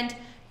the scent,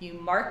 you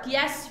mark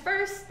yes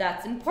first.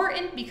 That's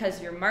important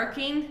because you're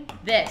marking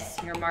this.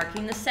 You're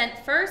marking the scent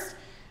first,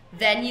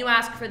 then you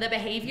ask for the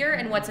behavior,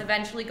 and what's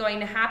eventually going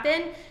to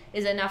happen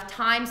is enough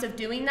times of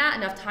doing that,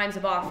 enough times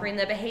of offering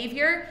the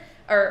behavior,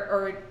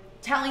 or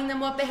telling them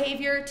what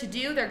behavior to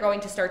do, they're going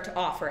to start to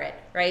offer it,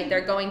 right?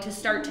 They're going to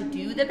start to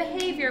do the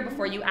behavior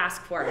before you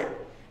ask for it.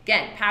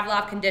 Again,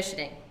 Pavlov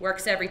conditioning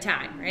works every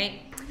time,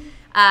 right?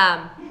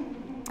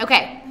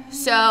 Okay,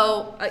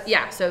 so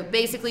yeah, so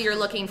basically you're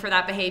looking for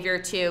that behavior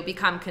to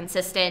become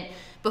consistent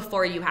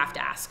before you have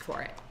to ask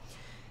for it.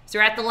 So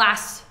we're at the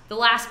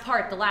last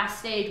part, the last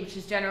stage, which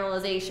is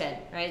generalization,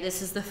 right?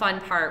 This is the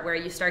fun part where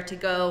you start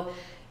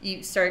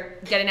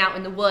getting out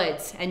in the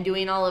woods and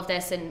doing all of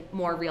this in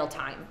more real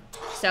time.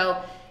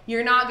 So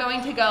you're not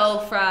going to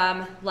go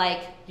from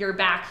like your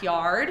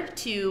backyard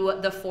to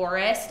the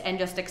forest and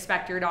just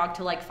expect your dog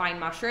to like find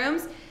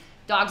mushrooms.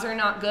 Dogs are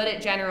not good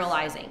at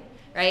generalizing,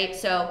 right?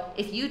 So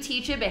if you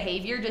teach a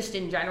behavior just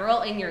in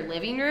general in your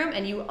living room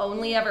and you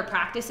only ever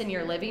practice in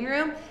your living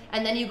room,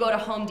 and then you go to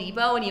Home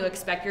Depot and you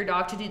expect your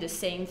dog to do the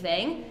same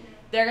thing,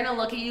 they're gonna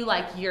look at you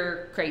like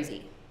you're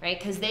crazy, right?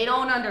 Because they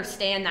don't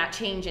understand that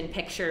change in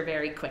picture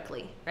very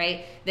quickly,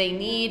 right? They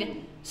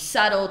need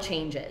subtle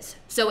changes.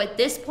 So at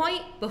this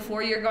point,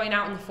 before you're going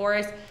out in the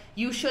forest,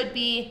 you should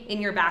be in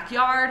your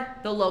backyard,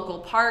 the local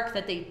park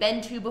that they've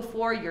been to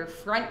before, your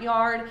front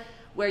yard,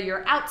 where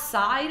you're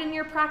outside and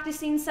you're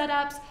practicing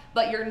setups,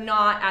 but you're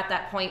not at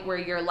that point where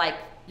you're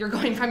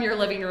going from your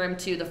living room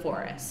to the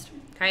forest,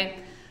 okay?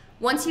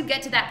 Once you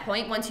get to that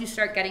point, once you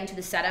start getting to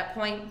the setup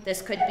point,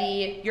 this could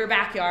be your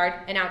backyard,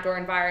 an outdoor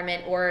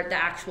environment, or the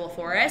actual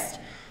forest.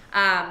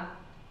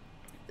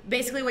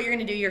 Basically what you're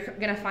gonna do, you're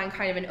gonna find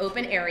kind of an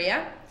open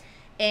area,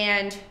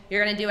 and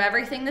you're gonna do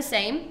everything the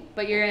same,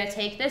 but you're gonna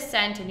take this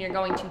scent and you're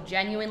going to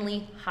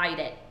genuinely hide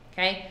it,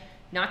 okay?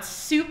 Not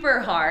super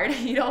hard.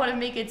 You don't wanna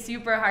make it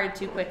super hard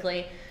too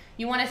quickly.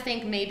 You wanna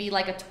think maybe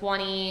like a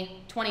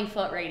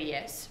 20-foot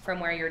radius from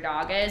where your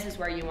dog is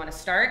where you wanna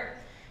start.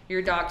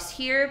 Your dog's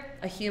here,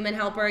 a human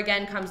helper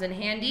again comes in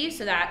handy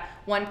so that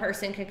one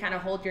person can kind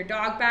of hold your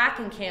dog back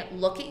and can't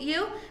look at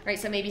you, right?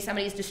 So maybe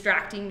somebody's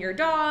distracting your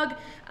dog,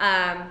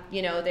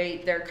 you know,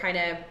 they're kind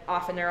of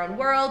off in their own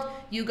world.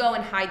 You go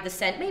and hide the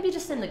scent, maybe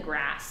just in the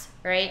grass,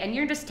 right? And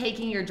you're just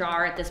taking your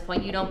jar at this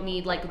point. You don't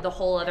need like the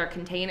whole other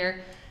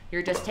container.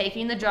 You're just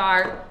taking the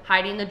jar,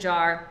 hiding the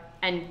jar,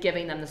 and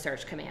giving them the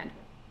search command.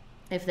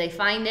 If they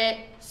find it,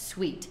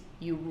 sweet.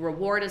 You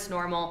reward as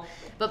normal.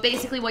 But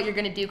basically what you're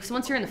gonna do, because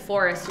once you're in the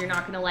forest, you're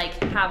not gonna like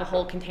have a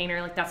whole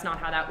container, like that's not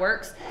how that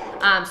works.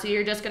 So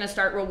you're just gonna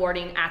start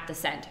rewarding at the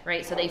scent,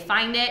 right? So they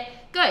find it,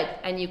 good.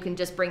 And you can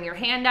just bring your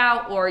hand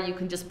out or you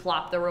can just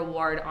plop the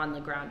reward on the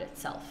ground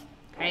itself,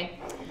 okay?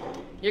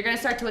 You're gonna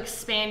start to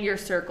expand your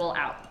circle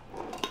out.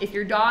 If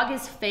your dog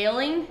is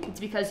failing, it's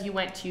because you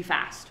went too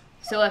fast.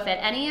 So if at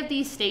any of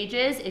these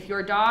stages, if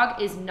your dog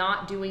is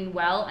not doing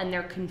well and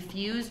they're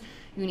confused,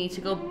 you need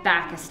to go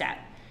back a step.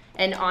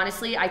 And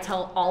honestly, I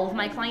tell all of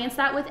my clients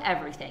that with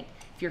everything.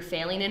 If you're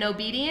failing in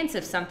obedience,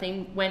 if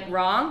something went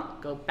wrong,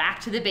 go back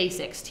to the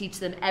basics. Teach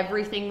them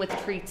everything with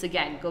treats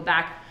again. Go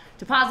back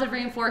to positive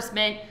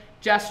reinforcement,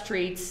 just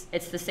treats.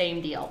 It's the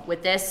same deal.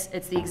 With this,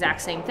 it's the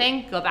exact same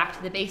thing. Go back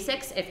to the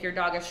basics if your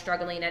dog is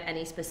struggling at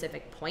any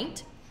specific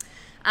point.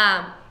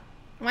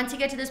 Once you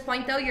get to this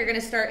point though, you're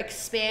gonna start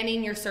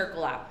expanding your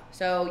circle out.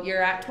 So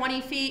you're at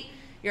 20 feet,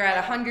 you're at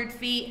 100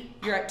 feet,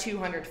 you're at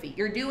 200 feet.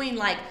 You're doing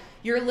like,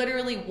 you're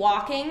literally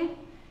walking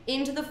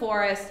into the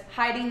forest,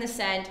 hiding the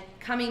scent,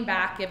 coming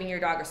back, giving your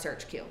dog a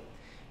search cue.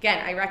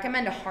 Again, I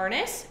recommend a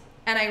harness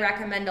and I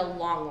recommend a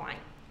long line.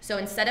 So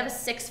instead of a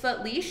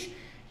 6-foot leash,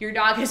 your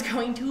dog is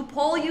going to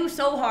pull you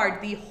so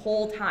hard the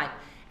whole time.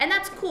 And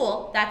that's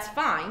cool, that's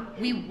fine.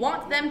 We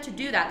want them to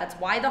do that. That's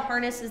why the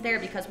harness is there,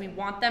 because we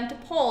want them to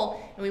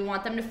pull and we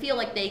want them to feel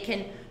like they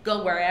can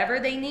go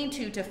wherever they need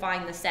to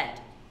find the scent.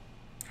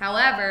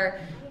 However,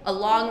 a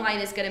long line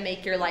is gonna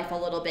make your life a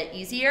little bit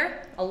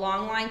easier. A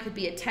long line could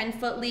be a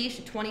 10-foot leash,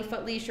 a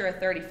 20-foot leash, or a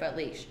 30-foot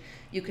leash.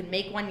 You can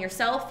make one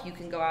yourself, you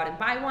can go out and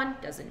buy one,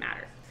 doesn't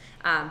matter.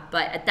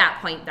 But at that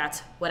point,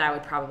 that's what I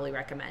would probably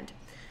recommend.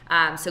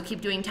 So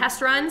keep doing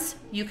test runs.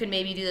 You can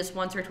maybe do this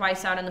once or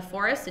twice out in the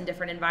forest in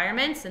different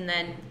environments, and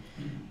then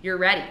you're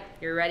ready.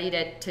 You're ready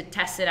to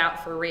test it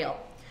out for real.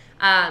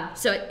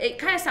 So it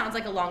kind of sounds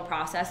like a long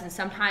process, and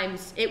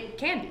sometimes it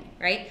can be,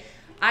 right?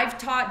 I've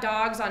taught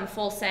dogs on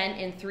full scent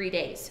in 3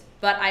 days,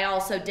 but I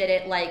also did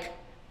it like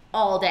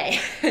all day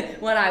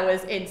when I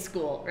was in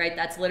school, right?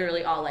 That's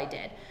literally all I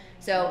did.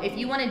 So if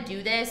you want to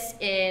do this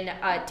in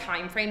a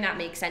time frame that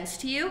makes sense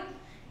to you,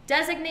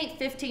 designate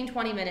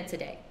 15-20 minutes a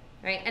day,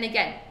 right? And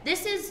again,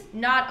 this is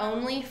not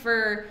only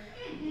for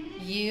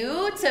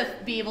you to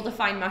be able to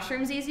find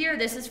mushrooms easier,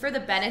 this is for the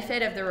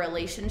benefit of the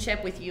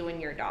relationship with you and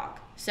your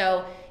dog.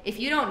 So if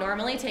you don't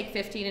normally take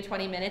 15 to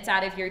 20 minutes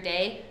out of your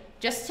day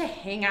just to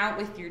hang out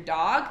with your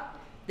dog,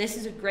 this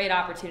is a great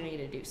opportunity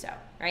to do so,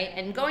 right?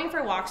 And going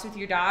for walks with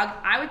your dog,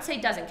 I would say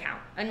doesn't count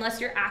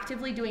unless you're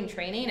actively doing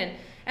training.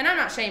 And I'm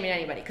not shaming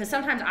anybody, because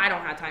sometimes I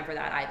don't have time for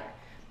that either.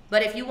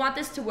 But if you want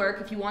this to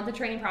work, if you want the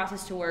training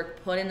process to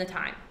work, put in the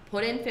time.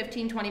 Put in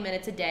 15-20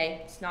 minutes a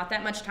day. It's not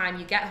that much time.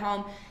 You get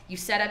home, you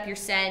set up your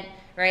scent,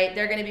 right?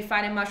 They're gonna be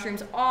finding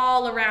mushrooms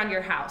all around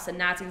your house, and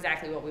that's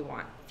exactly what we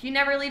want. If you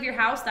never leave your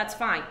house, that's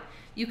fine.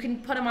 You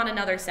can put them on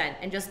another scent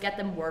and just get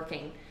them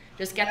working.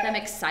 Just get them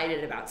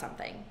excited about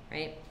something,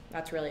 right?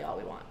 That's really all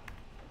we want.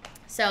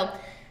 So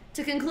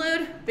to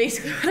conclude,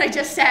 basically what I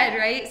just said,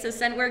 right? So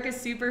scent work is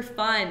super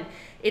fun.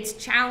 It's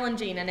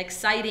challenging and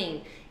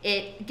exciting.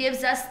 It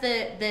gives us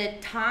the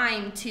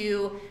time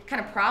to kind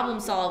of problem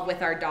solve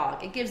with our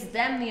dog. It gives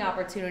them the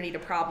opportunity to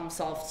problem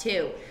solve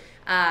too.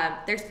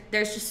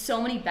 There's just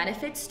so many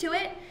benefits to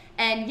it.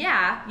 And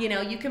yeah, you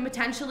know, you can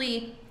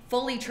potentially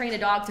fully train a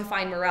dog to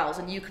find morels,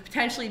 and you could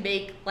potentially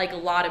make like a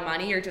lot of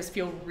money or just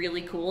feel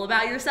really cool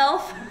about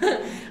yourself.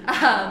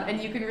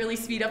 And you can really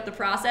speed up the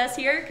process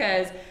here,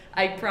 because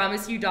I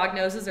promise you dog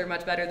noses are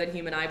much better than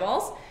human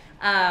eyeballs.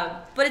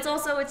 But it's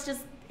also, it's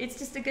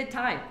just a good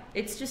time.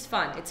 It's just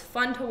fun. It's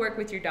fun to work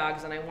with your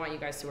dogs, and I want you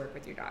guys to work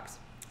with your dogs.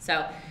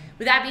 So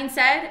with that being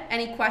said,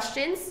 any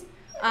questions?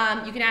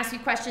 You can ask me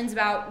questions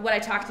about what I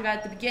talked about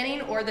at the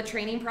beginning or the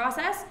training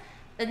process.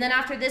 And then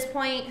after this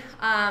point,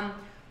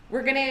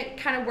 we're gonna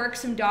kind of work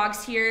some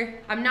dogs here.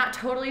 I'm not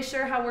totally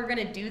sure how we're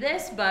gonna do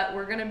this, but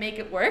we're gonna make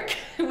it work.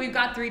 We've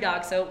got 3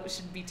 dogs, so it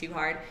shouldn't be too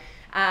hard.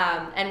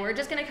 And we're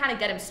just gonna kind of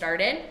get them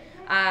started.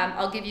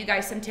 I'll give you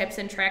guys some tips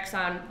and tricks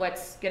on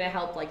what's gonna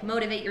help like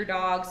motivate your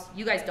dogs.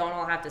 You guys don't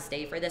all have to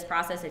stay for this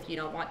process if you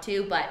don't want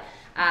to, but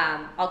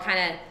I'll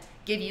kind of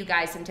give you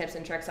guys some tips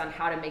and tricks on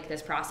how to make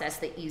this process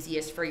the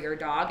easiest for your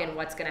dog and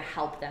what's gonna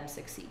help them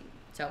succeed.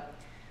 So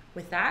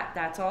with that,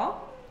 that's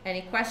all.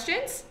 Any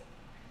questions?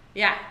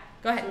 Yeah,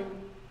 go ahead.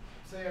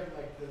 So say I'm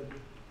like the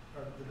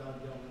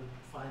dog be able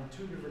to find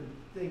two different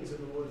things in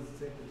the woods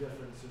that make the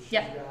difference. So she's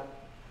Yep. got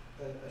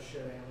a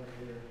shed antler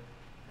here,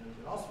 and it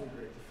would also be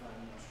great to find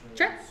mushrooms.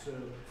 Sure. So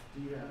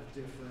do you have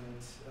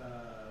different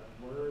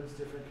words,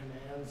 different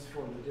commands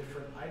for the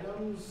different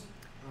items,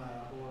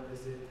 or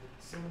is it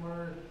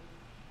similar?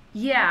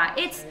 Yeah,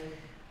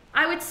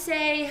 I would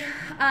say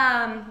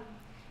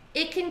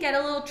it can get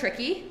a little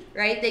tricky,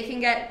 right? They can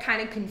get kind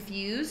of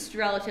confused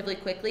relatively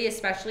quickly,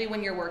 especially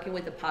when you're working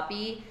with a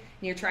puppy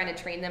and you're trying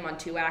to train them on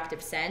 2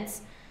 active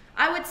scents.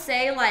 I would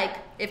say, like,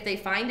 if they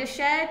find a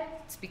shed,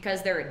 it's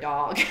because they're a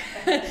dog.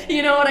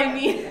 You know what I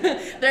mean?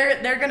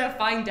 They're gonna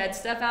find dead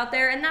stuff out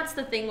there, and that's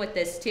the thing with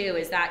this too,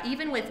 is that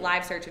even with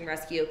live search and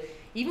rescue,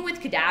 even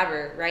with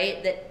cadaver,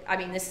 right? That, I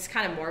mean, this is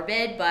kind of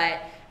morbid,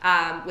 but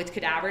with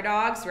cadaver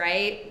dogs,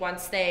 right?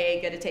 Once they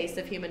get a taste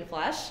of human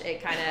flesh,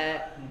 it kind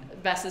of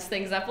messes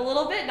things up a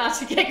little bit, not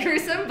to get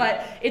gruesome,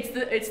 but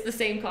it's the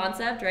same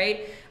concept,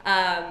 right?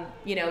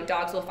 You know,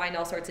 dogs will find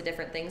all sorts of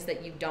different things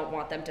that you don't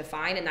want them to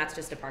find, and that's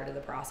just a part of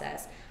the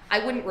process.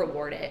 I wouldn't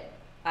reward it.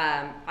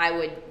 I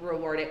would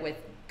reward it with,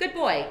 good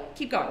boy,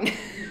 keep going,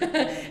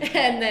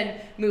 and then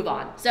move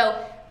on.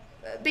 So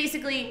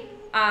basically,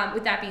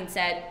 with that being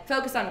said,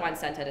 focus on 1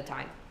 scent at a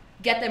time.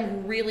 Get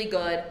them really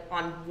good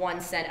on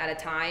 1 scent at a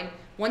time.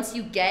 Once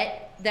you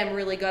get them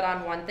really good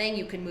on one thing,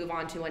 you can move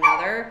on to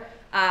another.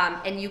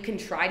 And you can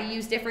try to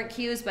use different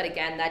cues, but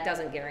again, that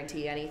doesn't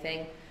guarantee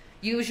anything.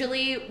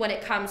 Usually when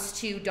it comes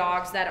to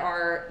dogs that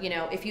are, you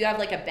know, if you have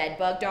like a bed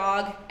bug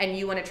dog and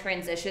you want to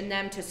transition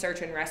them to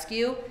search and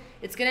rescue,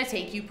 it's going to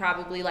take you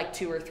probably like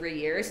 2 or 3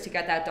 years to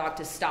get that dog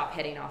to stop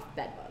hitting off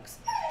bed bugs.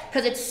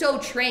 Because it's so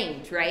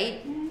trained, right?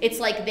 It's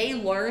like they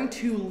learn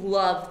to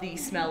love the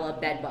smell of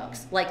bed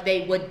bugs. Like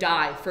they would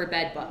die for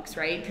bed bugs,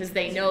 right? Because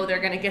they know they're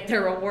going to get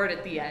their reward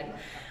at the end.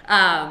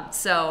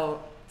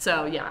 So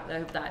yeah, I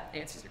hope that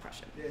answers your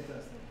question. Yeah, it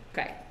does.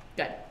 Okay,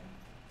 good.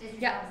 Does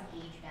your Yeah. dog's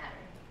age matter?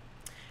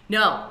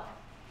 No.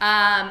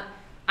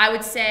 I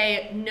would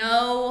say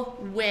no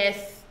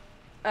with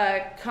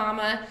a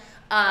comma,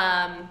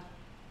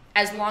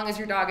 as long as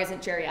your dog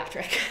isn't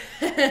geriatric.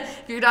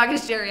 If your dog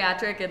is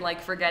geriatric and like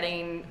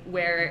forgetting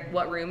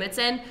what room it's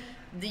in,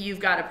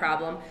 you've got a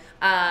problem.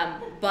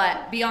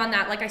 But beyond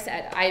that, like I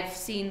said, I've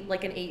seen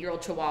like an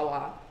 8-year-old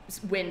Chihuahua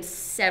win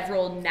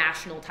several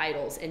national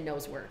titles in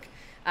nose work.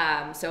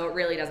 So it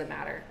really doesn't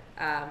matter,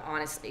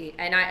 honestly.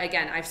 And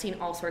I've seen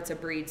all sorts of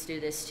breeds do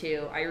this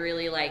too. I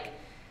really like,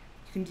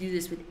 you can do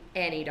this with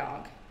any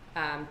dog.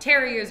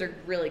 Terriers are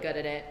really good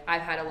at it.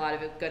 I've had a lot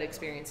of good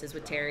experiences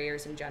with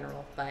terriers in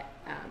general, but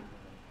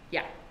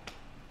yeah.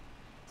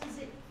 Does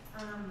it,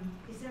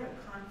 is there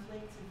a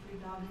conflict if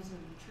your dog is a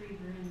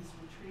retriever and is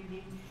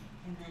retrieving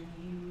and then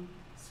you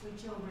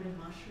switch over to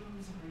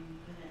mushrooms, or are you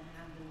gonna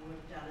have them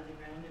worked out of the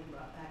ground and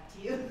brought back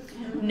to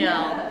you?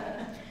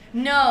 No.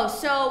 No,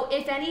 so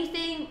if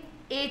anything,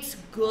 it's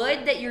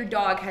good that your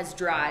dog has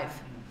drive,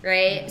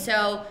 right?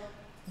 So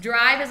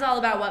drive is all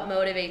about what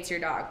motivates your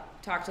dog.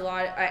 Talked a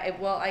lot,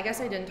 well, I guess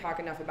I didn't talk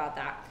enough about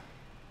that.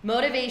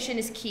 Motivation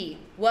is key.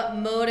 What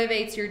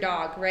motivates your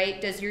dog,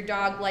 right? Does your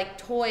dog like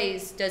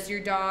toys? Does your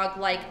dog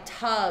like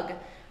tug?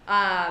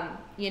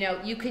 You know,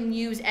 you can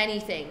use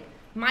anything.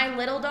 My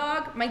little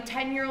dog, my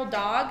 10-year-old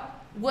dog,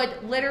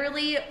 would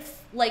literally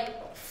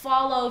like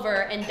fall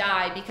over and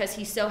die because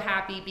he's so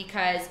happy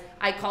because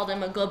I called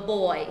him a good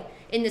boy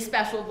in the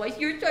special voice.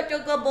 You're such a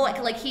good boy.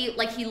 Like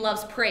he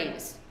loves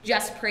praise,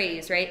 just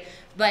praise, right?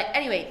 But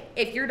anyway,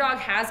 if your dog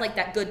has like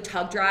that good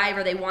tug drive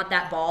or they want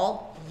that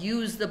ball,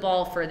 use the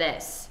ball for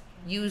this.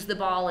 Use the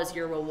ball as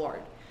your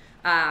reward.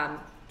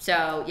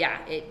 So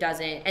yeah, it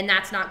doesn't, and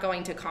that's not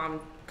going to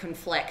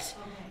conflict.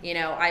 Okay. You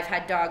know, I've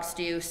had dogs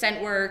do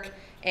scent work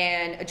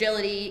and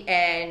agility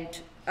and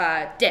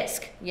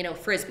disc, you know,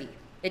 frisbee.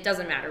 It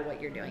doesn't matter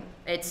what you're doing.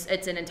 It's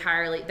an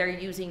entirely, they're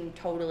using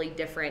totally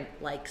different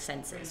like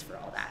senses for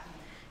all that.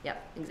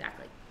 Yep,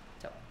 exactly.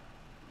 So,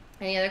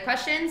 any other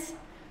questions?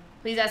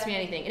 Please ask me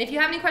anything. And if you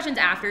have any questions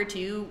after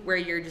too, where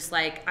you're just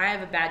like, I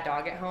have a bad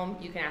dog at home,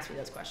 you can ask me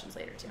those questions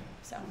later too.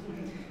 So,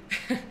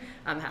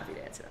 I'm happy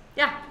to answer them.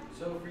 Yeah.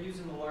 So for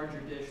using the larger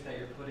dish that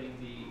you're putting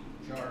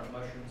the jar of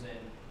mushrooms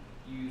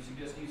in, you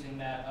suggest using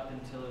that up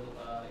until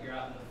you're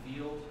out in the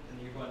field, and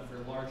then you're going for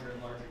larger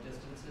and larger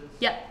distances?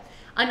 Yep.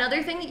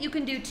 Another thing that you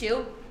can do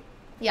too,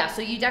 yeah,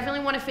 so you definitely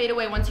want to fade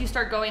away once you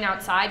start going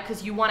outside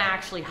because you want to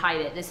actually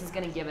hide it. This is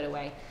going to give it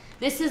away.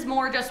 This is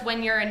more just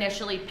when you're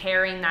initially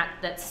pairing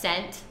that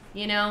scent,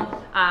 you know,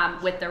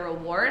 with the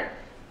reward.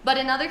 But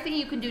another thing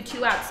you can do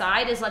too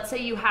outside is, let's say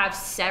you have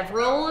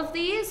several of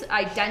these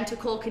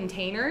identical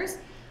containers.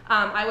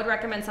 I would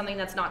recommend something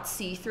that's not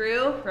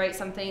see-through, right?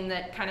 Something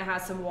that kind of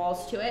has some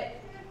walls to it.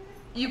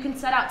 You can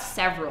set out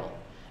several,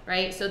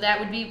 right? So that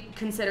would be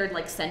considered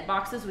like scent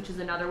boxes, which is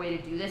another way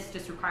to do this,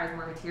 just requires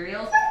more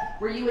materials,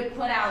 where you would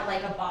put out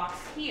like a box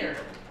here,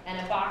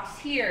 and a box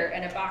here,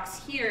 and a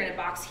box here, and a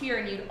box here,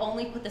 and you'd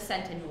only put the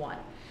scent in one.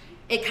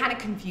 It kind of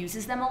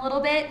confuses them a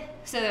little bit,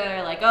 so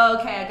they're like, oh,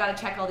 okay, I gotta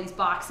check all these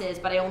boxes,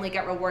 but I only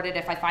get rewarded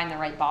if I find the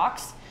right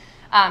box.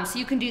 So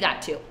you can do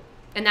that too.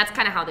 And that's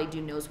kind of how they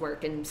do nose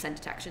work and scent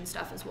detection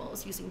stuff, as well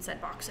as using scent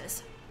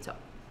boxes. So,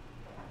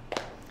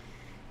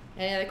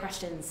 any other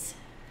questions?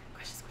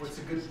 What's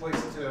a good place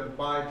to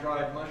buy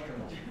dried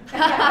mushrooms?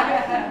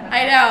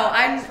 I know.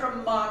 I'm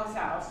from Mom's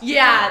house.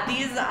 Yeah,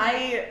 these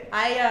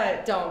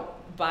I don't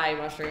buy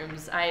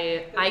mushrooms.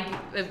 I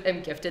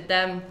am gifted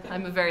them.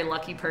 I'm a very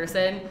lucky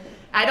person.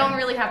 I don't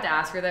really have to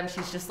ask for them.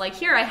 She's just like,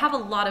 here, I have a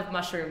lot of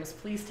mushrooms.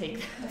 Please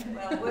take them.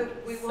 Well,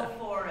 we will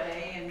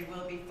foray, and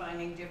we'll be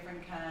finding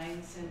different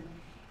kinds,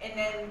 and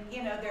then,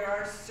 you know, there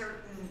are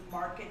certain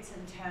markets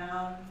in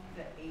town,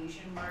 the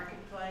Asian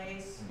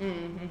marketplace.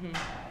 Mm-hmm. You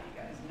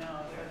guys know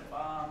they're the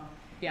bomb.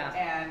 Yeah.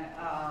 And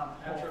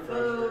Whole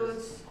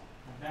Foods.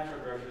 Natural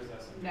grocers,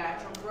 that's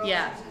Natural grocers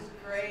Yeah. is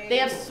great. They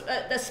have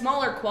the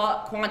smaller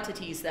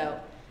quantities though.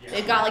 Yeah.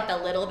 They've got like the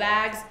little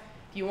bags.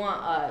 If you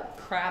want a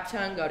crap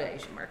ton, go to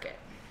Asian Market.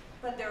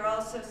 But there are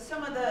also,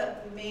 some of the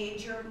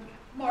major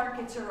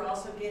markets are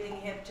also getting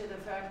hip to the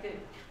fact that,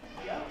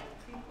 yeah,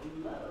 people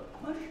love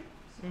mushrooms.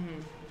 Mm-hmm.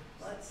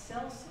 Let's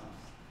sell some.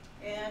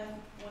 And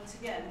once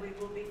again, we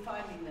will be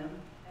finding them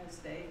as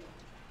it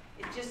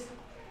just,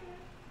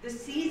 the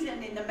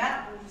season in the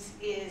mountains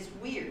is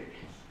weird.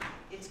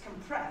 It's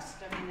compressed.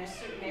 I mean, there's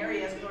certain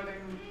areas,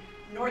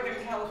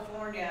 Northern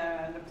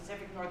California and the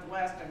Pacific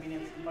Northwest, I mean,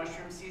 it's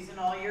mushroom season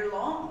all year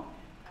long,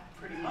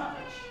 pretty much.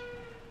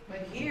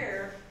 But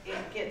here, it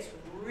gets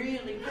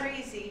really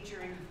crazy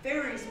during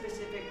very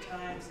specific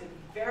times at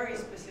very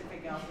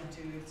specific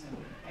altitudes. And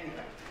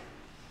anyway,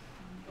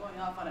 going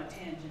off on a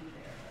tangent there.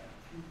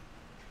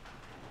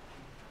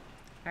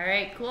 All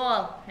right,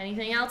 cool.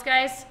 Anything else,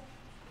 guys?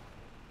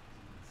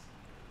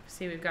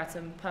 See, we've got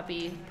some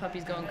puppies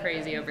going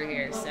crazy over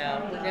here,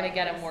 so we're gonna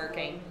get them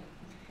working.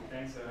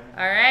 Thanks,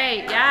 All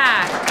right,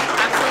 yeah,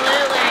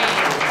 absolutely.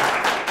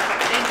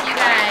 Thank you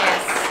guys.